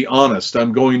going to be honest.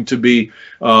 I'm going to be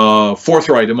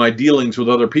forthright in my dealings with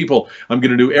other people. I'm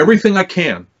going to do everything I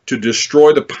can to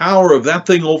destroy the power of that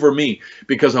thing over me,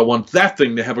 because I want that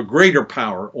thing to have a greater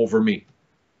power over me.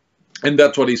 And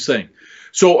that's what he's saying.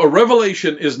 So a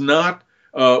revelation is not,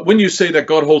 when you say that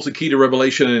God holds the key to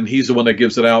revelation and he's the one that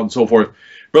gives it out and so forth,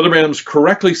 Brother Branham's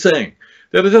correctly saying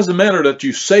that it doesn't matter that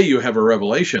you say you have a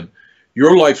revelation.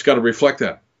 Your life's got to reflect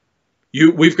that.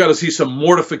 We've got to see some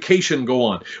mortification go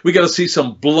on. We got to see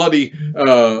some bloody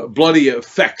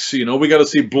effects. We got to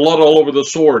see blood all over the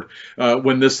sword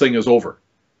when this thing is over.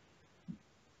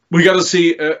 We got to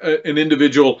see an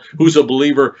individual who's a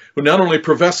believer who not only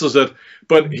professes it,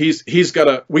 but we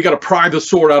got to pry the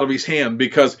sword out of his hand,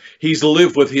 because he's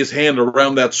lived with his hand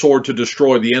around that sword to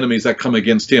destroy the enemies that come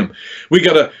against him. We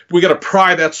got to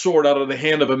pry that sword out of the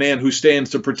hand of a man who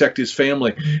stands to protect his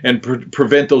family and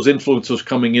prevent those influences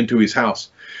coming into his house.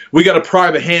 We got to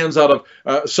pry the hands out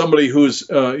of somebody who's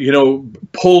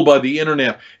pulled by the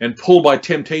internet and pulled by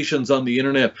temptations on the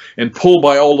internet and pulled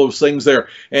by all those things there,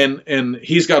 and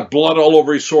he's got blood all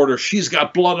over his sword, or she's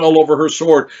got blood all over her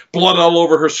sword, blood all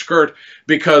over her skirt,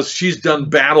 because she's done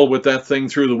battle with that thing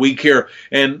through the week here.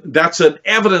 And that's an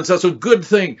evidence, that's a good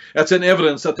thing. That's an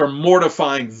evidence that they're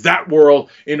mortifying that world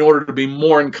in order to be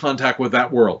more in contact with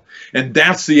that world. And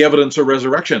that's the evidence of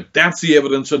resurrection. That's the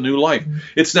evidence of new life.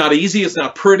 It's not easy, it's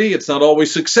not pretty, it's not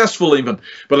always successful even.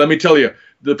 But let me tell you,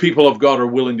 the people of God are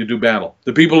willing to do battle.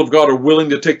 The people of God are willing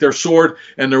to take their sword,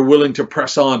 and they're willing to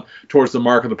press on towards the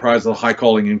mark of the prize of the high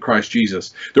calling in Christ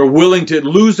Jesus. They're willing to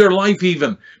lose their life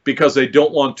even, because they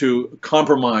don't want to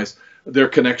compromise their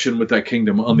connection with that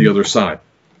kingdom on the other side.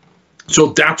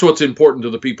 So that's what's important to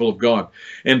the people of God.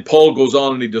 And Paul goes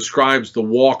on and he describes the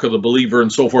walk of the believer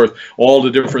and so forth, all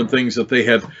the different things that they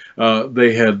had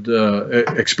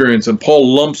experienced. And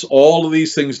Paul lumps all of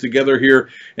these things together here.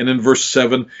 And in verse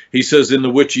 7, he says, in the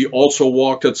which he also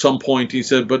walked at some point. He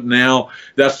said, but now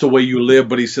that's the way you live.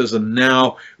 But he says, and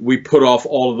now we put off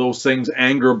all of those things,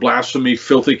 anger, blasphemy,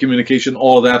 filthy communication,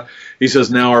 all of that. He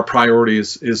says, now our priority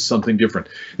is something different.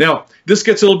 Now, this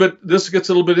gets a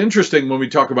little bit interesting when we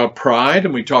talk about pride,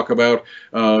 and we talk about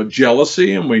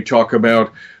jealousy, and we talk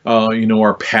about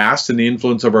our past and the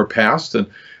influence of our past.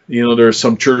 And there are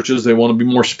some churches, they want to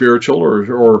be more spiritual,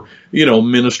 or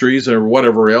ministries or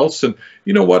whatever else. And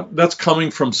you know what? That's coming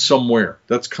from somewhere.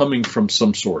 That's coming from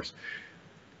some source.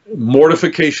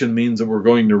 Mortification means that we're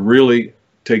going to really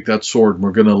take that sword and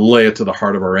we're going to lay it to the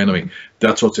heart of our enemy.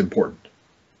 That's what's important.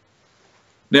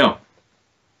 Now,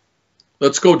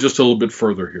 let's go just a little bit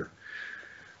further here.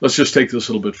 Let's just take this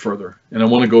a little bit further. And I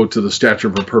want to go to the stature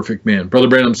of a perfect man. Brother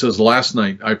Branham says, last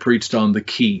night I preached on the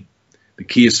key. The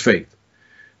key is faith.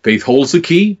 Faith holds the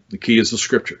key. The key is the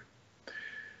scripture.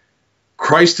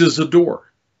 Christ is the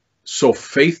door. So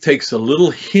faith takes the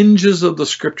little hinges of the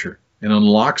scripture and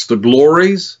unlocks the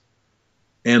glories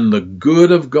and the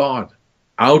good of God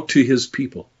out to his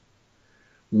people.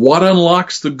 What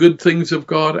unlocks the good things of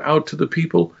God out to the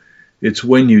people? It's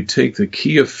when you take the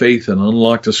key of faith and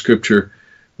unlock the scripture.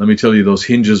 Let me tell you, those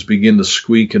hinges begin to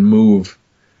squeak and move.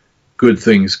 good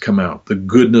things come out. The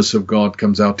goodness of God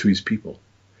comes out to his people.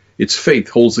 It's faith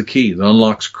holds the key that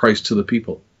unlocks Christ to the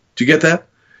people. Do you get that?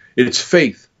 It's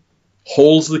faith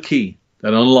holds the key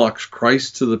that unlocks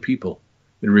Christ to the people.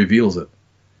 It reveals it.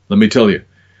 Let me tell you,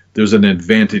 there's an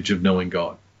advantage of knowing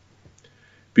God.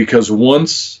 Because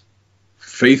once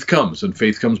faith comes, and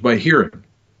faith comes by hearing,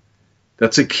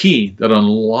 that's a key that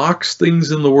unlocks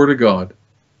things in the Word of God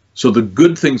so the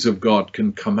good things of God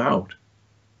can come out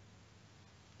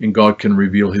and God can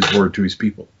reveal his Word to his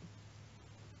people.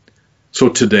 So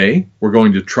today, we're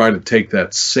going to try to take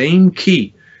that same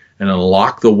key and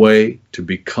unlock the way to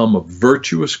become a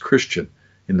virtuous Christian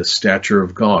in the stature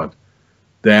of God.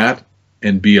 That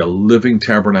and be a living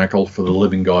tabernacle for the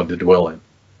living God to dwell in.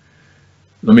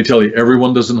 Let me tell you,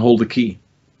 everyone doesn't hold the key.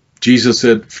 Jesus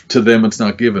said, to them it's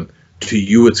not given. To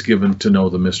you it's given to know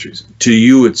the mysteries. To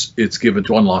you it's given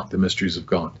to unlock the mysteries of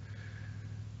God.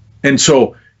 And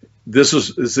so this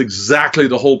is exactly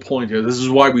the whole point here. This is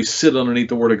why we sit underneath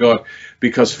the Word of God,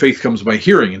 because faith comes by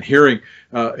hearing, and hearing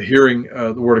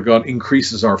the Word of God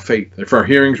increases our faith. If our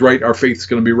hearing's right, our faith's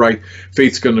going to be right.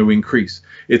 Faith's going to increase.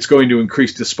 It's going to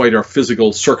increase despite our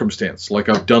physical circumstance. Like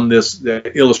I've done this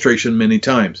illustration many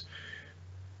times.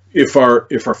 If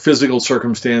our physical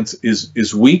circumstance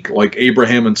is weak, like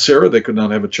Abraham and Sarah, they could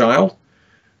not have a child.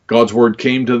 God's Word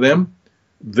came to them.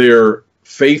 Their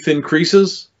faith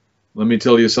increases. Let me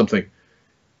tell you something.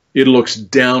 It looks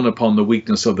down upon the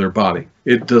weakness of their body.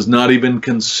 It does not even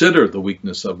consider the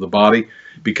weakness of the body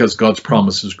because God's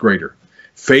promise is greater.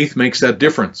 Faith makes that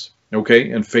difference,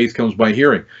 okay? And faith comes by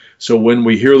hearing. So when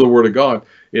we hear the Word of God,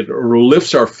 it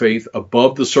lifts our faith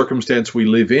above the circumstance we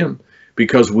live in,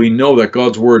 because we know that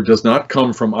God's Word does not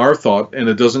come from our thought, and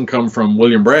it doesn't come from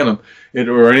William Branham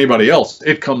or anybody else.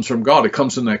 It comes from God. It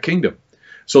comes from that kingdom.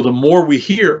 So the more we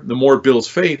hear, the more it builds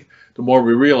faith, the more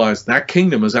we realize that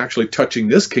kingdom is actually touching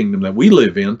this kingdom that we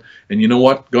live in. And you know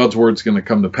what? God's Word's going to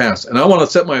come to pass. And I want to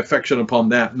set my affection upon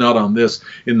that, not on this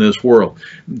in this world.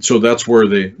 So that's where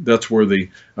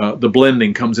the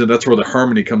blending comes in. That's where the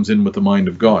harmony comes in with the mind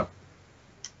of God.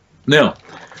 Now,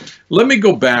 let me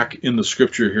go back in the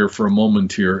scripture here for a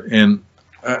moment here, and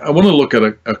I want to look at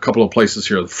a couple of places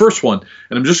here. The first one,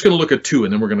 and I'm just going to look at two,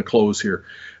 and then we're going to close here,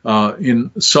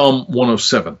 in Psalm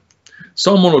 107.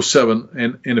 Psalm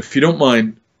 107, and if you don't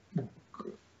mind,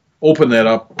 open that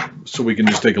up so we can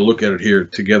just take a look at it here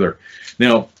together.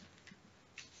 Now,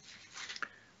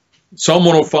 Psalm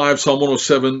 105, Psalm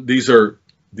 107, these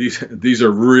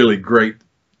are really great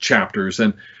chapters,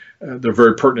 and they're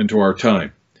very pertinent to our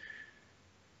time.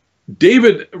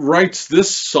 David writes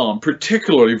this psalm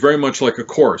particularly very much like a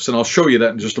chorus, and I'll show you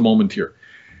that in just a moment here.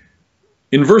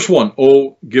 In verse 1,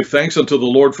 "Oh, give thanks unto the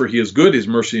Lord, for he is good, his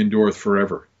mercy endureth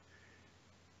forever."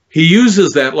 He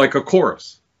uses that like a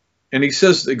chorus, and he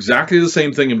says exactly the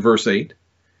same thing in verse 8.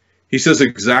 He says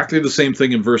exactly the same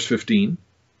thing in verse 15.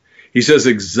 He says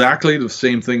exactly the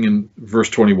same thing in verse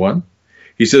 21.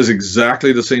 He says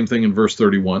exactly the same thing in verse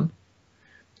 31.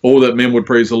 "Oh, that men would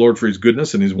praise the Lord for his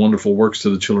goodness and his wonderful works to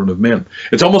the children of men."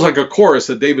 It's almost like a chorus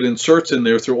that David inserts in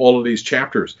there through all of these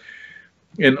chapters,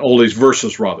 in all these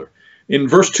verses, rather. In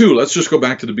verse 2, let's just go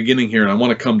back to the beginning here, and I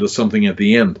want to come to something at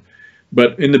the end.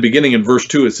 But in the beginning, in verse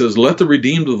 2, it says, "Let the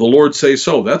redeemed of the Lord say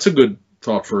so." That's a good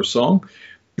thought for a song.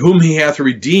 "Whom he hath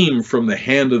redeemed from the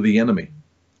hand of the enemy."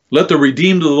 Let the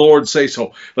redeemed of the Lord say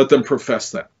so. Let them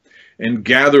profess that. "And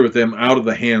gather them out of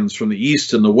the hands from the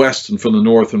east and the west and from the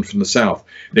north and from the south.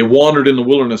 They wandered in the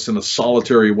wilderness in a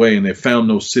solitary way, and they found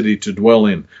no city to dwell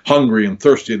in. Hungry and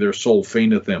thirsty their soul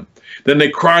fainteth them. Then they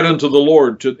cried unto the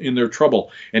Lord in their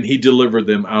trouble, and he delivered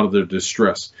them out of their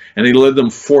distress. And he led them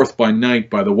forth by night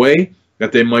by the way,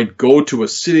 that they might go to a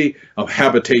city of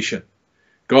habitation."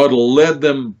 God led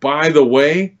them by the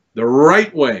way, the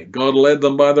right way. God led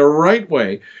them by the right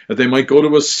way, that they might go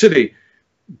to a city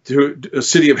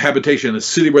of habitation, a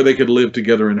city where they could live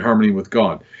together in harmony with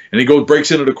God. And he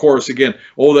breaks into the chorus again.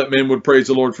 "Oh, that men would praise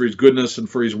the Lord for his goodness and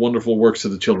for his wonderful works to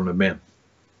the children of men."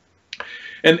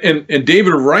 And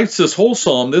David writes this whole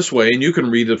psalm this way, and you can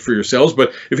read it for yourselves,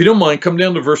 but if you don't mind, come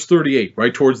down to verse 38,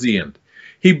 right towards the end.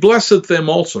 "He blesseth them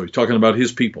also," he's talking about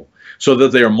his people, "so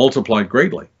that they are multiplied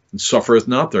greatly, and suffereth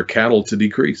not their cattle to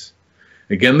decrease.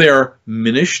 Again they are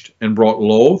minished and brought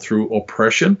low through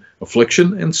oppression,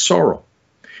 affliction, and sorrow.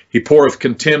 He poureth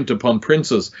contempt upon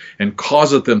princes, and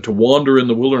causeth them to wander in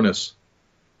the wilderness,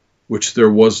 which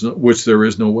there is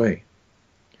no way."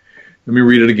 Let me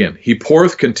read it again. "He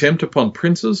poureth contempt upon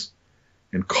princes,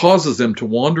 and causes them to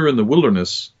wander in the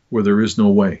wilderness where there is no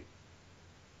way."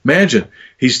 Imagine,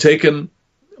 he's taken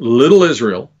little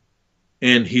Israel,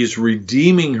 and he's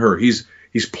redeeming her. He's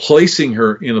He's placing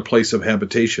her in a place of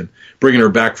habitation, bringing her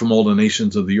back from all the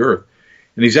nations of the earth.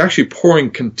 And he's actually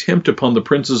pouring contempt upon the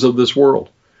princes of this world,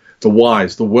 the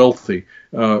wise, the wealthy,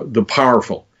 the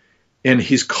powerful. And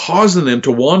he's causing them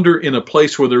to wander in a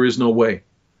place where there is no way.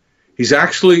 He's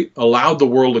actually allowed the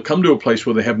world to come to a place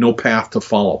where they have no path to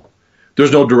follow.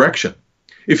 There's no direction.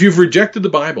 If you've rejected the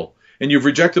Bible, and you've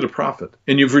rejected a prophet,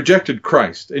 and you've rejected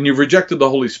Christ, and you've rejected the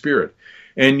Holy Spirit,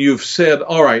 and you've said,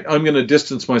 all right, I'm going to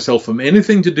distance myself from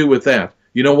anything to do with that,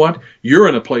 you know what? You're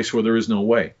in a place where there is no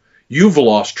way. You've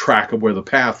lost track of where the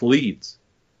path leads.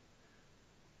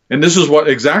 And this is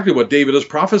exactly what David is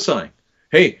prophesying.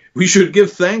 Hey, we should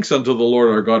give thanks unto the Lord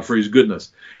our God for his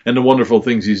goodness and the wonderful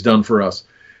things he's done for us.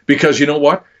 Because you know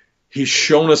what? He's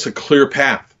shown us a clear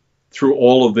path through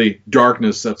all of the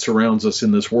darkness that surrounds us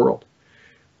in this world.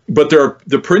 But there are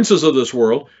the princes of this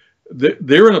world,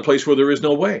 they're in a place where there is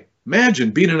no way.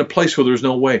 Imagine being in a place where there's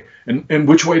no way. And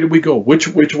which way do we go? Which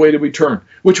way do we turn?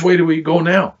 Which way do we go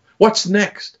now? What's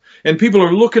next? And people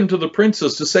are looking to the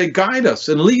princes to say, guide us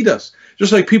and lead us.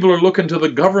 Just like people are looking to the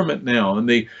government now and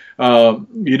the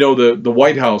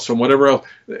White House and whatever else.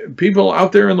 People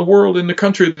out there in the world, in the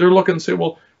country, they're looking and say,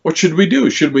 well, what should we do?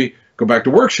 Should we go back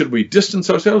to work? Should we distance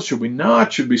ourselves? Should we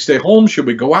not? Should we stay home? Should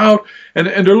we go out? And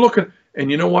they're looking. And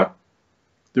you know what?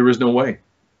 There is no way.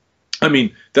 I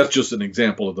mean, that's just an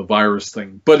example of the virus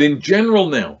thing. But in general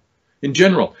now,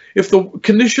 if the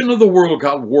condition of the world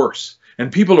got worse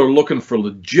and people are looking for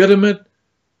legitimate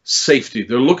safety,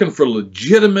 they're looking for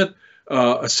legitimate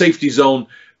a safety zone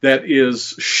that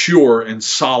is sure and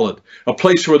solid, a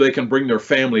place where they can bring their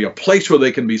family, a place where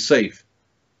they can be safe.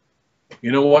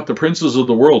 You know what? The princes of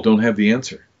the world don't have the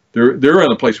answer. They're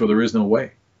in a place where there is no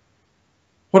way.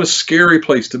 What a scary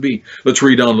place to be. Let's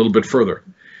read on a little bit further.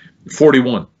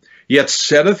 41. Yet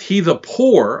setteth he the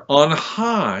poor on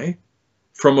high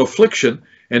from affliction,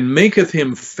 and maketh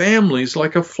him families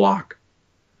like a flock.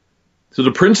 So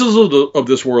the princes of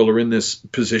this world are in this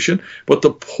position, but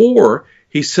the poor,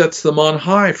 he sets them on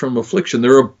high from affliction.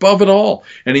 They're above it all,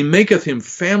 and he maketh him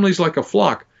families like a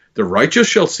flock. The righteous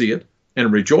shall see it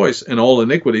and rejoice, and all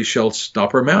iniquity shall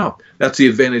stop her mouth. That's the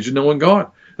advantage of knowing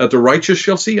God, that the righteous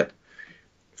shall see it.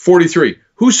 43.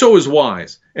 Whoso is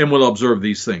wise and will observe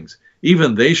these things,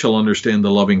 even they shall understand the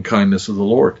loving kindness of the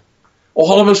Lord.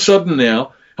 All of a sudden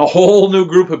now, a whole new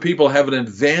group of people have an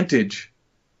advantage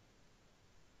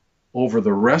over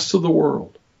the rest of the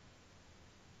world.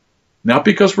 Not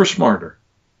because we're smarter,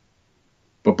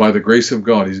 but by the grace of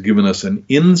God, he's given us an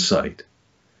insight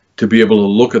to be able to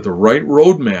look at the right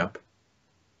roadmap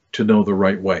to know the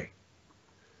right way.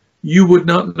 You would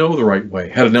not know the right way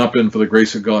had it not been for the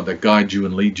grace of God that guides you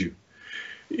and leads you.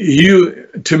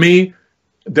 To me,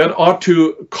 that ought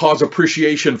to cause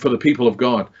appreciation for the people of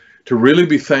God, to really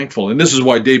be thankful. And this is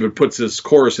why David puts this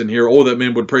chorus in here, oh, that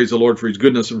men would praise the Lord for his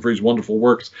goodness and for his wonderful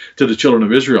works to the children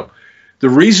of Israel. The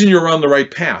reason you're on the right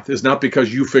path is not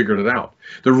because you figured it out.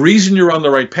 The reason you're on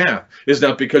the right path is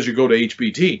not because you go to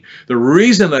HBT. The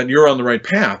reason that you're on the right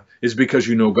path is because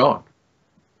you know God.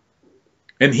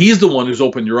 And he's the one who's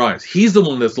opened your eyes. He's the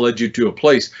one that's led you to a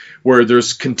place where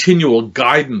there's continual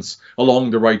guidance along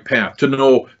the right path to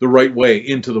know the right way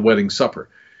into the wedding supper.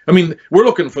 I mean, we're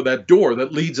looking for that door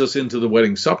that leads us into the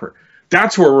wedding supper.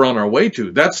 That's where we're on our way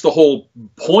to. That's the whole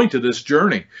point of this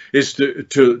journey, is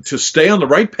to stay on the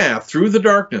right path through the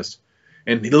darkness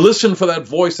and listen for that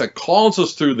voice that calls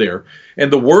us through there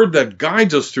and the word that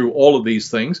guides us through all of these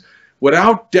things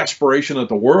without desperation that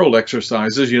the world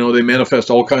exercises. You know, they manifest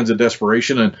all kinds of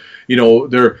desperation and, you know,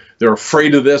 they're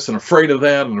afraid of this and afraid of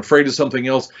that and afraid of something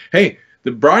else. Hey,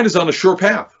 the bride is on a sure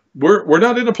path. We're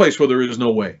not in a place where there is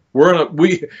no way.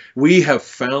 We have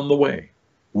found the way.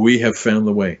 We have found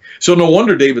the way. So no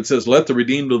wonder David says, let the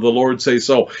redeemed of the Lord say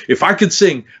so. If I could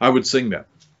sing, I would sing that.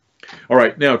 All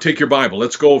right, now take your Bible.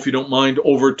 Let's go, if you don't mind,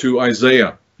 over to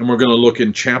Isaiah. And we're going to look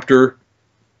in chapter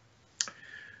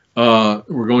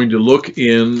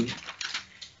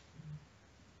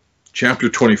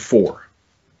 24.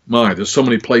 My, there's so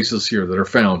many places here that are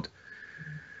found.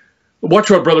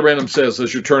 Watch what Brother Branham says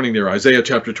as you're turning there. Isaiah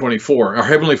chapter 24. Our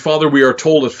Heavenly Father, we are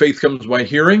told that faith comes by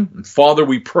hearing. And Father,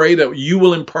 we pray that you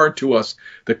will impart to us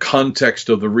the context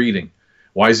of the reading.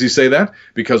 Why does he say that?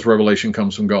 Because revelation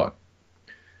comes from God.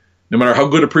 No matter how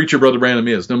good a preacher Brother Branham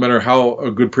is, no matter how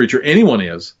a good preacher anyone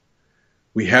is,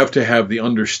 we have to have the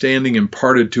understanding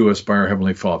imparted to us by our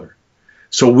Heavenly Father.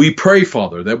 So we pray,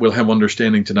 Father, that we'll have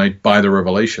understanding tonight by the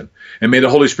revelation. And may the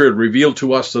Holy Spirit reveal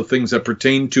to us the things that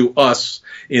pertain to us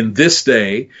in this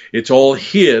day. It's all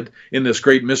hid in this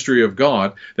great mystery of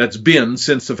God that's been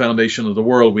since the foundation of the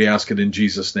world. We ask it in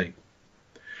Jesus' name.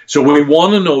 So we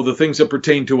want to know the things that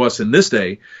pertain to us in this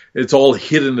day. It's all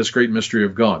hid in this great mystery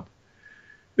of God.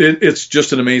 It's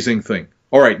just an amazing thing.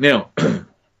 All right, now,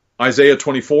 Isaiah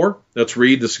 24, let's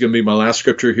read. This is going to be my last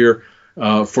scripture here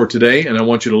for today, and I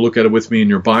want you to look at it with me in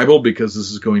your Bible because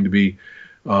this is going to be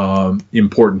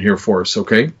important here for us,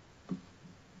 okay?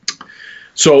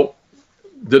 So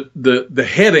the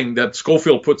heading that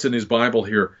Scofield puts in his Bible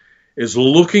here is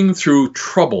Looking Through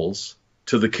Troubles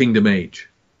to the Kingdom Age.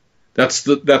 That's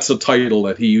the title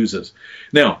that he uses.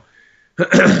 Now,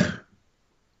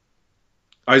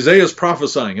 Isaiah is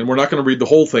prophesying, and we're not going to read the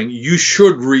whole thing. You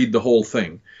should read the whole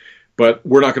thing, but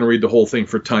we're not going to read the whole thing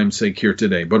for time's sake here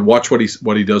today. But watch what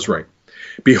he does write.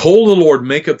 Behold, the Lord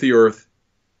maketh the earth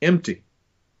empty.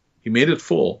 He made it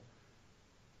full.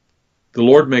 The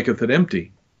Lord maketh it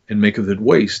empty, and maketh it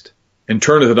waste, and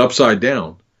turneth it upside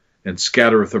down, and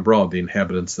scattereth abroad the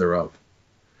inhabitants thereof.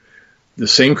 The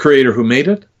same Creator who made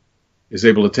it is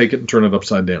able to take it and turn it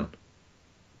upside down.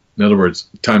 In other words,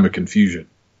 time of confusion,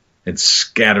 and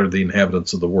scatter the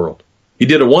inhabitants of the world. He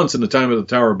did it once in the time of the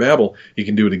Tower of Babel. He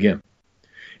can do it again.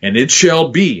 And it shall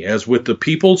be, as with the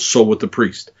people, so with the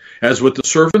priest. As with the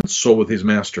servant, so with his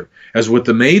master. As with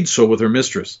the maid, so with her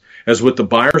mistress. As with the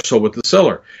buyer, so with the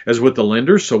seller. As with the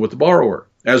lender, so with the borrower.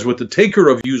 As with the taker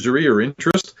of usury or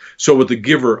interest, so with the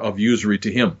giver of usury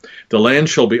to him. The land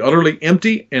shall be utterly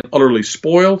empty and utterly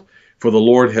spoiled, for the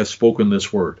Lord has spoken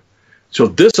this word. So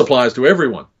this applies to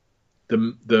everyone.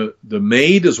 The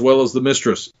maid as well as the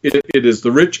mistress. It is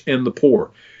the rich and the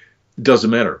poor. It doesn't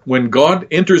matter. When God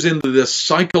enters into this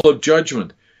cycle of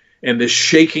judgment and this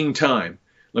shaking time,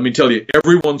 let me tell you,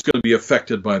 everyone's going to be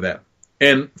affected by that.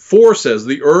 And 4 says,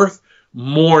 the earth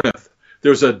mourneth.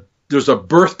 There's a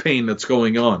birth pain that's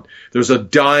going on. There's a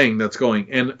dying that's going,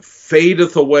 and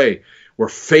fadeth away. We're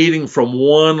fading from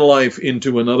one life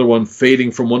into another one,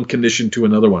 fading from one condition to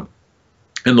another one.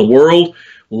 And the world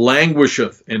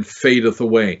languisheth and fadeth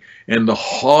away. And the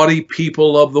haughty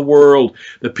people of the world,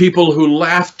 the people who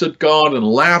laughed at God and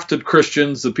laughed at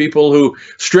Christians, the people who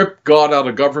stripped God out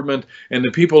of government, and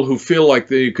the people who feel like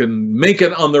they can make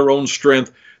it on their own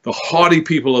strength, the haughty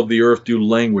people of the earth do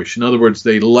languish. In other words,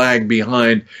 they lag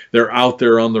behind. They're out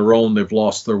there on their own. They've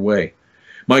lost their way.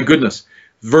 My goodness.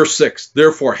 Verse 6,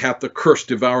 therefore hath the curse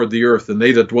devoured the earth, and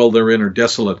they that dwell therein are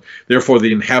desolate. Therefore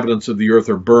the inhabitants of the earth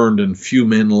are burned, and few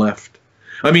men left.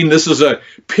 I mean, this is a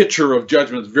picture of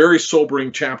judgment. Very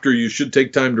sobering chapter. You should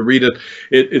take time to read it.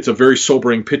 It's a very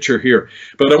sobering picture here.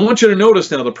 But I want you to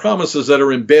notice now the promises that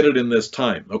are embedded in this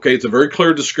time. Okay, it's a very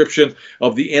clear description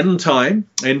of the end time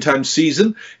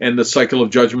season, and the cycle of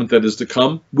judgment that is to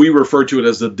come. We refer to it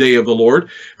as the day of the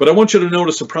Lord. But I want you to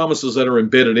notice the promises that are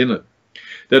embedded in it.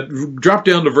 That drop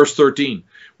down to verse 13.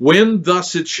 When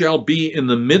thus it shall be in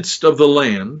the midst of the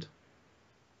land,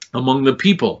 among the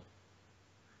people,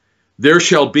 there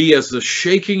shall be as the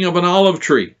shaking of an olive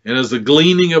tree, and as the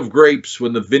gleaning of grapes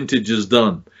when the vintage is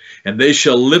done. And they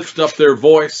shall lift up their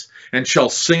voice, and shall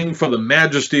sing for the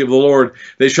majesty of the Lord.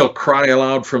 They shall cry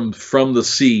aloud from the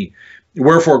sea.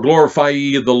 Wherefore glorify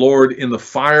ye the Lord in the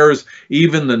fires,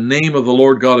 even the name of the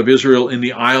Lord God of Israel in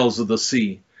the isles of the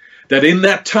sea. That in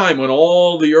that time when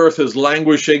all the earth is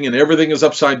languishing and everything is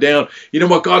upside down, you know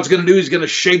what God's going to do? He's going to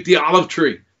shake the olive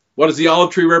tree. What does the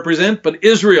olive tree represent? But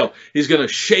Israel. He's going to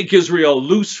shake Israel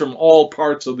loose from all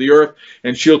parts of the earth,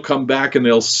 and she'll come back and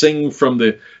they'll sing from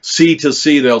the sea to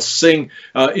sea. They'll sing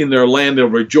in their land. They'll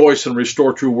rejoice and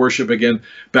restore true worship again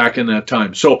back in that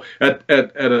time. So at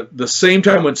the same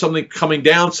time when something coming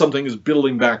down, something is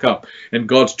building back up, and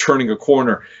God's turning a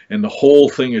corner, and the whole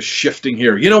thing is shifting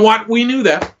here. You know what? We knew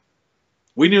that.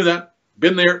 We knew that.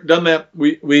 Been there, done that.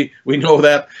 We know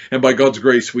that. And by God's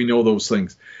grace, we know those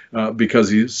things because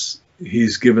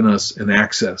He's given us an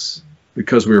access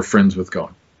because we are friends with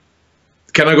God.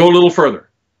 Can I go a little further?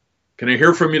 Can I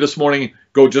hear from you this morning?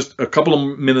 Go just a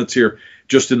couple of minutes here,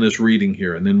 just in this reading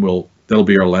here, and then that'll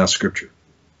be our last scripture.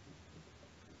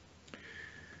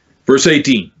 Verse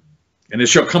 18. And it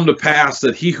shall come to pass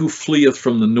that he who fleeth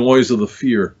from the noise of the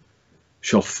fear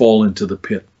shall fall into the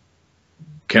pit.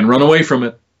 Can't run away from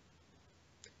it.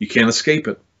 You can't escape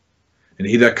it. And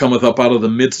he that cometh up out of the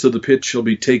midst of the pit shall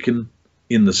be taken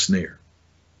in the snare.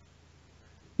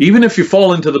 Even if you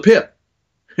fall into the pit,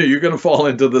 you're going to fall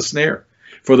into the snare.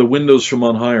 For the windows from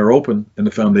on high are open, and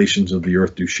the foundations of the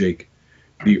earth do shake.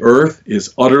 The earth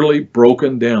is utterly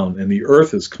broken down, and the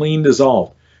earth is clean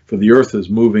dissolved, for the earth is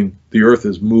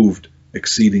moved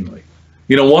exceedingly.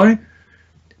 You know why?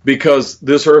 Because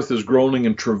this earth is groaning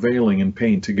and travailing in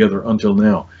pain together until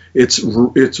now. It's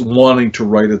wanting to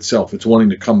right itself. It's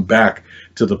wanting to come back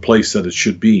to the place that it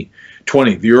should be.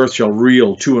 20, the earth shall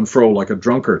reel to and fro like a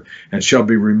drunkard, and shall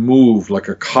be removed like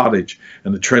a cottage,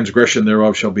 and the transgression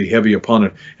thereof shall be heavy upon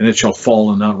it, and it shall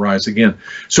fall and not rise again.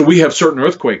 So we have certain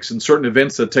earthquakes and certain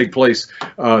events that take place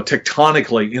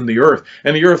tectonically in the earth,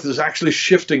 and the earth is actually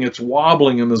shifting, it's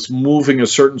wobbling, and it's moving in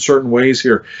certain ways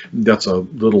here. That's a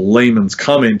little layman's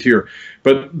comment here,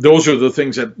 but those are the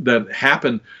things that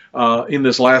happen in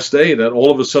this last day, that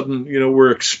all of a sudden,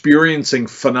 we're experiencing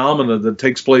phenomena that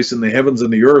takes place in the heavens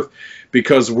and the earth,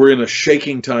 because we're in a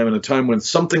shaking time, and a time when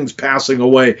something's passing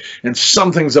away and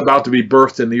something's about to be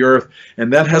birthed in the earth,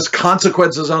 and that has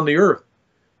consequences on the earth,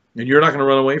 and you're not going to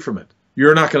run away from it.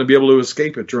 You're not going to be able to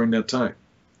escape it during that time.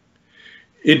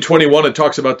 In 21, it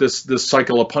talks about this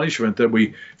cycle of punishment that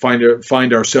we find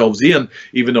ourselves in,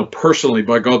 even though personally,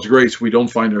 by God's grace, we don't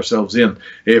find ourselves in.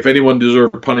 If anyone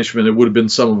deserved punishment, it would have been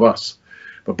some of us.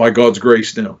 But by God's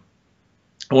grace now.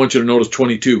 I want you to notice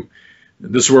 22.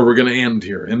 This is where we're going to end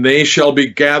here. And they shall be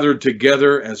gathered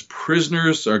together as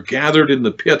prisoners are gathered in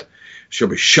the pit, shall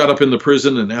be shut up in the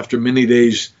prison, and after many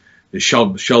days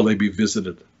shall they be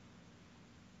visited.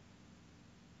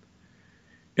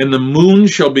 And the moon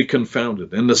shall be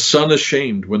confounded, and the sun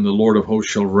ashamed, when the Lord of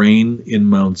hosts shall reign in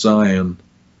Mount Zion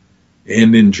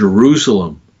and in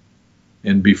Jerusalem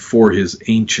and before his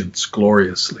ancients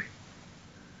gloriously.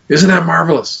 Isn't that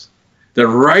marvelous? That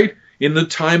right in the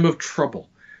time of trouble,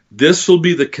 this will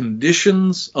be the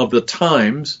conditions of the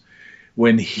times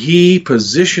when he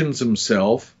positions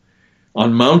himself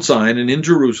on Mount Zion and in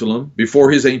Jerusalem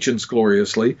before his ancients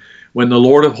gloriously, when the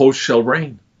Lord of hosts shall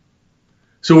reign.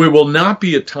 So it will not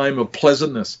be a time of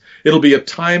pleasantness. It'll be a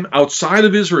time outside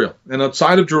of Israel and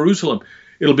outside of Jerusalem.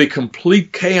 It'll be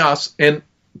complete chaos. And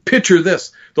picture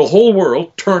this, the whole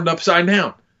world turned upside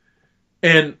down.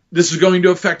 And this is going to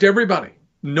affect everybody.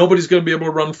 Nobody's going to be able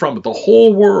to run from it. The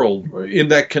whole world in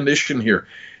that condition here.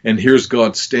 And here's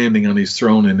God standing on his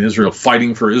throne in Israel,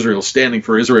 fighting for Israel, standing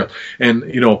for Israel, and,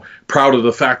 proud of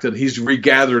the fact that he's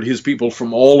regathered his people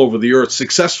from all over the earth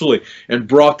successfully and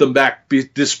brought them back,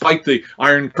 despite the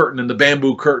Iron Curtain and the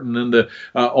Bamboo Curtain and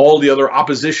all the other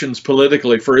oppositions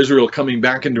politically for Israel coming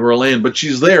back into her land. But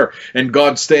she's there, and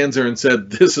God stands there and said,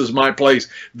 this is my place,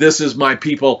 this is my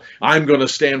people, I'm going to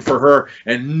stand for her,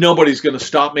 and nobody's going to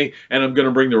stop me, and I'm going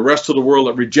to bring the rest of the world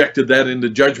that rejected that into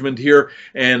judgment here,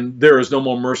 and there is no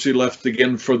more mercy left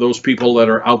again for those people that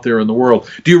are out there in the world.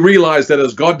 Do you realize that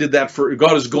as God did that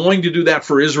God is going to do that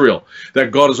for Israel,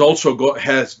 that God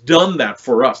has done that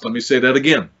for us? Let me say that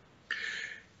again.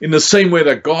 In the same way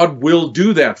that God will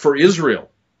do that for Israel,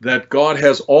 that God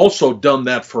has also done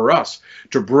that for us,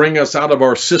 to bring us out of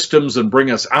our systems and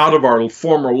bring us out of our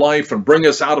former life and bring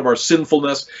us out of our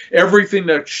sinfulness. Everything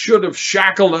that should have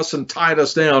shackled us and tied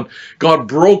us down, God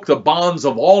broke the bonds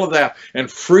of all of that and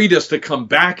freed us to come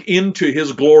back into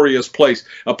his glorious place,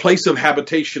 a place of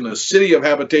habitation, a city of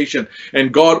habitation.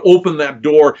 And God opened that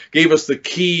door, gave us the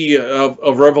key of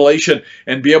revelation,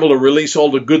 and be able to release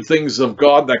all the good things of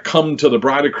God that come to the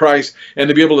bride of Christ, and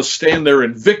to be able to stand there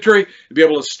in victory, to be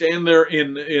able to stand there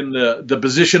in the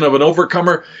position of an overcomer,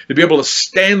 to be able to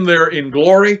stand there in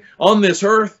glory on this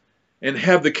earth and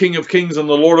have the King of Kings and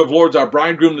the Lord of Lords, our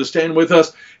bridegroom, to stand with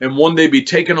us, and one day be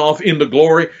taken off into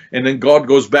glory. And then God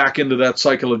goes back into that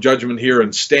cycle of judgment here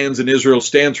and stands in Israel,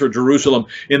 stands for Jerusalem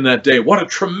in that day. What a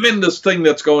tremendous thing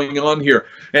that's going on here.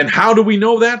 And how do we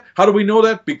know that? How do we know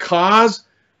that? Because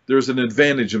there's an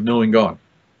advantage of knowing God.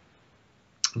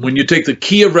 When you take the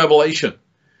key of revelation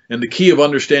and the key of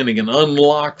understanding and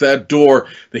unlock that door,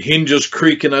 the hinges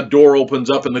creak and that door opens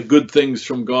up, and the good things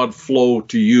from God flow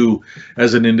to you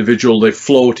as an individual. They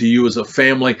flow to you as a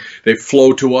family. They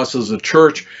flow to us as a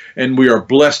church, and we are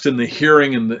blessed in the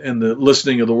hearing and the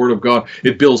listening of the Word of God.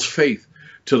 It builds faith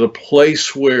to the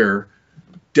place where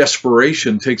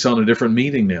desperation takes on a different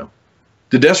meaning now.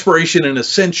 The desperation, in a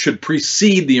sense, should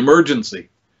precede the emergency.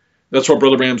 That's what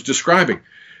Brother Branham's describing.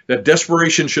 That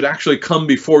desperation should actually come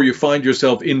before you find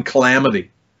yourself in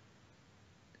calamity.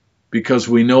 Because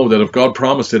we know that if God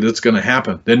promised it, it's going to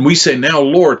happen. Then we say, now,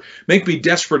 Lord, make me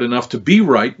desperate enough to be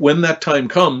right when that time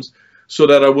comes, so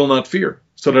that I will not fear,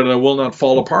 so that I will not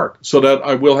fall apart, so that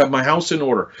I will have my house in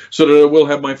order, so that I will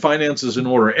have my finances in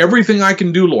order. Everything I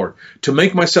can do, Lord, to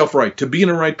make myself right, to be in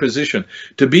a right position,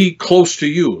 to be close to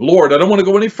you. Lord, I don't want to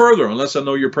go any further unless I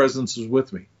know your presence is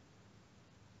with me.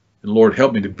 And Lord,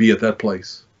 help me to be at that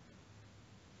place.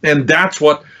 And that's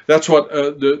what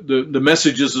the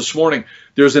message is this morning.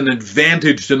 There's an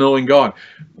advantage to knowing God.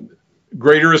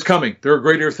 Greater is coming. There are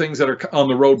greater things that are on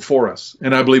the road for us.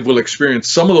 And I believe we'll experience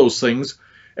some of those things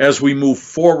as we move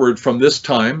forward from this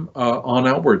time on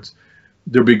outwards.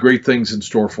 There'll be great things in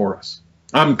store for us.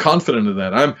 I'm confident of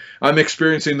that. I'm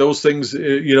experiencing those things,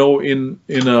 in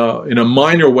a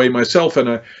minor way myself,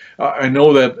 and I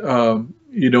know that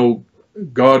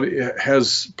God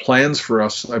has plans for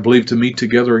us, I believe, to meet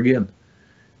together again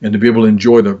and to be able to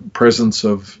enjoy the presence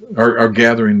of our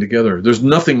gathering together. There's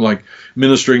nothing like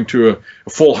ministering to a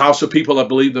full house of people that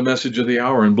believe the message of the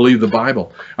hour and believe the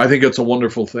Bible. I think it's a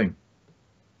wonderful thing.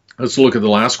 Let's look at the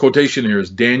last quotation here.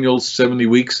 Is Daniel's 70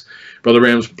 weeks. Brother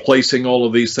Ram's placing all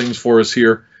of these things for us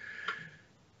here.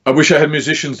 I wish I had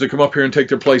musicians to come up here and take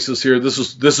their places here. This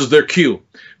is their cue.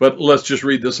 But let's just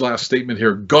read this last statement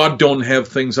here. God don't have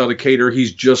things out of cater.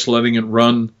 He's just letting it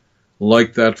run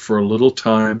like that for a little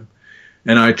time.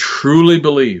 And I truly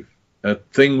believe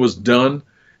that thing was done.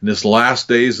 In this last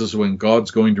days is when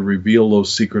God's going to reveal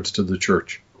those secrets to the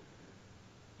church.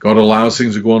 God allows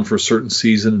things to go on for a certain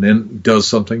season and then does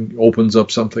something, opens up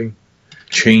something,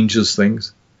 changes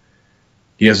things.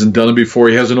 He hasn't done it before.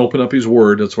 He hasn't opened up his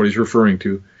word. That's what he's referring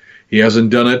to. He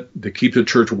hasn't done it to keep the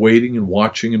church waiting and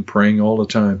watching and praying all the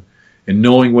time and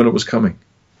knowing when it was coming.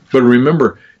 But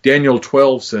remember, Daniel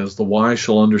 12 says, the wise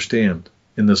shall understand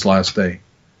in this last day.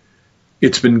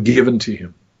 It's been given to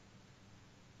him.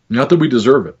 Not that we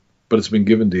deserve it, but it's been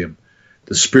given to him.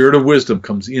 The spirit of wisdom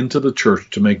comes into the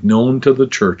church to make known to the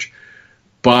church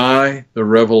by the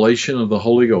revelation of the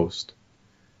Holy Ghost,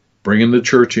 bringing the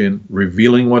church in,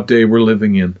 revealing what day we're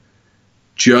living in,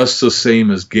 just the same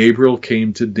as Gabriel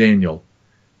came to Daniel.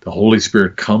 The Holy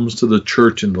Spirit comes to the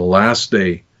church in the last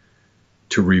day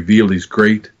to reveal these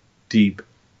great, deep,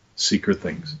 secret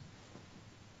things.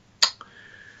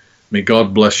 May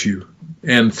God bless you,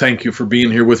 and thank you for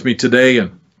being here with me today,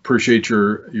 and appreciate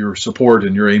your support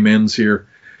and your amens here.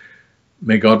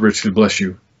 May God richly bless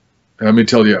you. Let me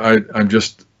tell you, I'm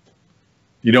just,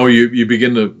 you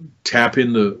begin to tap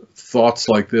into thoughts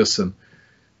like this, and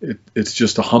it's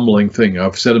just a humbling thing.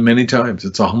 I've said it many times.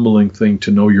 It's a humbling thing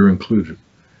to know you're included.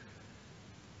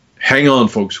 Hang on,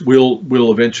 folks.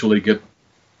 We'll eventually get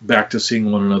back to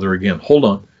seeing one another again. Hold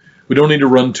on. We don't need to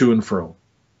run to and fro.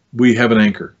 We have an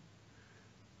anchor.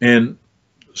 And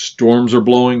storms are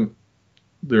blowing.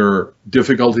 There are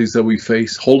difficulties that we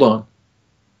face. Hold on.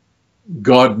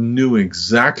 God knew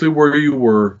exactly where you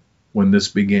were when this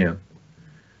began.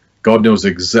 God knows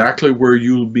exactly where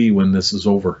you'll be when this is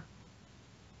over.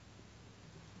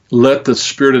 Let the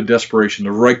spirit of desperation,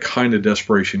 the right kind of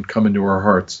desperation, come into our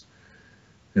hearts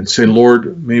and say,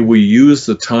 Lord, may we use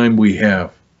the time we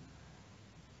have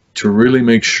to really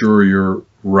make sure you're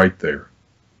right there.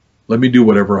 Let me do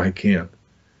whatever I can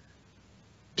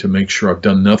to make sure I've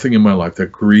done nothing in my life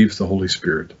that grieves the Holy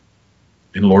Spirit.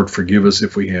 And Lord, forgive us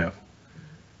if we have.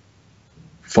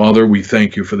 Father, we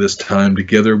thank you for this time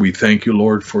together. We thank you,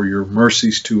 Lord, for your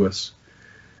mercies to us.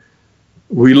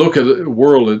 We look at the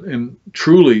world, and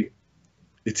truly,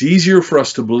 it's easier for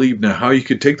us to believe now how you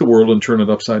could take the world and turn it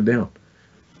upside down.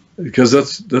 Because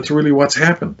that's really what's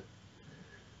happened.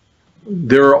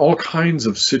 There are all kinds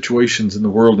of situations in the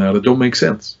world now that don't make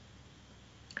sense.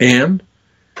 And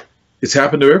it's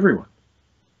happened to everyone.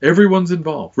 Everyone's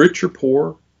involved, rich or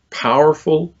poor,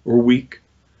 powerful or weak,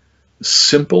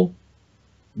 simple,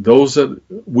 those that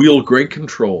wield great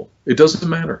control. It doesn't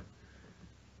matter.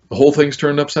 The whole thing's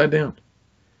turned upside down.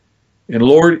 And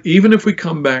Lord, even if we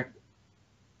come back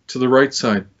to the right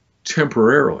side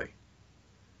temporarily,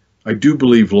 I do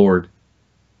believe, Lord,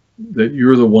 that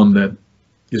you're the one that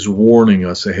is warning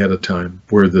us ahead of time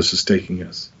where this is taking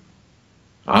us.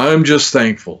 I'm just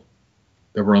thankful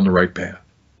that we're on the right path.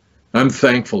 I'm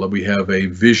thankful that we have a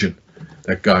vision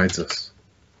that guides us.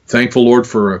 Thankful, Lord,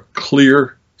 for a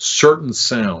clear, certain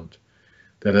sound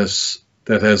that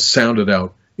has sounded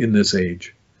out in this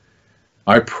age.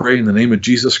 I pray in the name of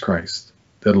Jesus Christ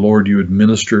that, Lord, you would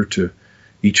minister to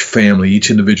each family,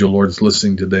 each individual, Lord, is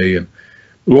listening today. And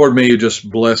Lord, may you just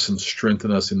bless and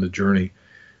strengthen us in the journey.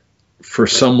 For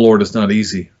some, Lord, it's not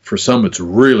easy. For some, it's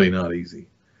really not easy.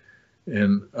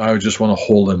 And I just want to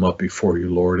hold them up before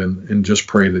you, Lord, and just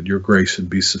pray that your grace would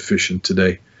be sufficient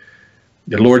today.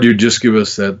 And Lord, you just give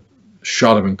us that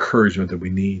shot of encouragement that we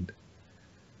need.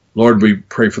 Lord, we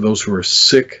pray for those who are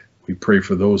sick. We pray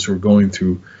for those who are going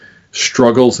through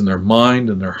struggles in their mind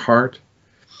and their heart.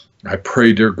 I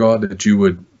pray, dear God, that you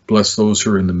would bless those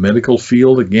who are in the medical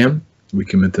field again. We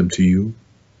commit them to you.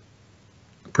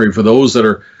 Pray for those that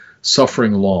are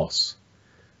suffering loss.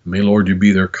 May, Lord, you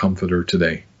be their comforter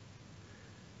today.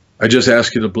 I just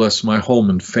ask you to bless my home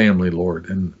and family, Lord,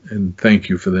 and thank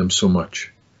you for them so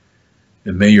much.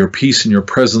 And may your peace and your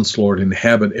presence, Lord,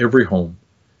 inhabit every home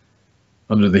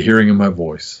under the hearing of my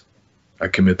voice. I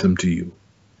commit them to you.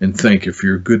 And thank you for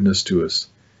your goodness to us.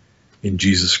 In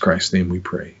Jesus Christ's name we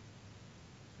pray.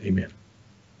 Amen.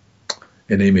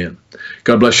 and amen.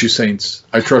 God bless you, saints.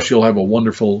 I trust you'll have a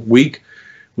wonderful week.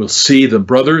 We'll see the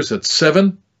brothers at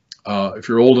 7. If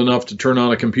you're old enough to turn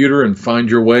on a computer and find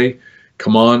your way,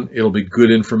 come on. It'll be good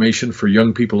information for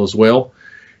young people as well.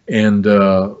 And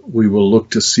we will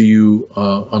look to see you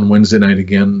on Wednesday night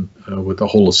again with the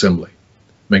whole assembly.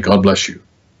 May God bless you.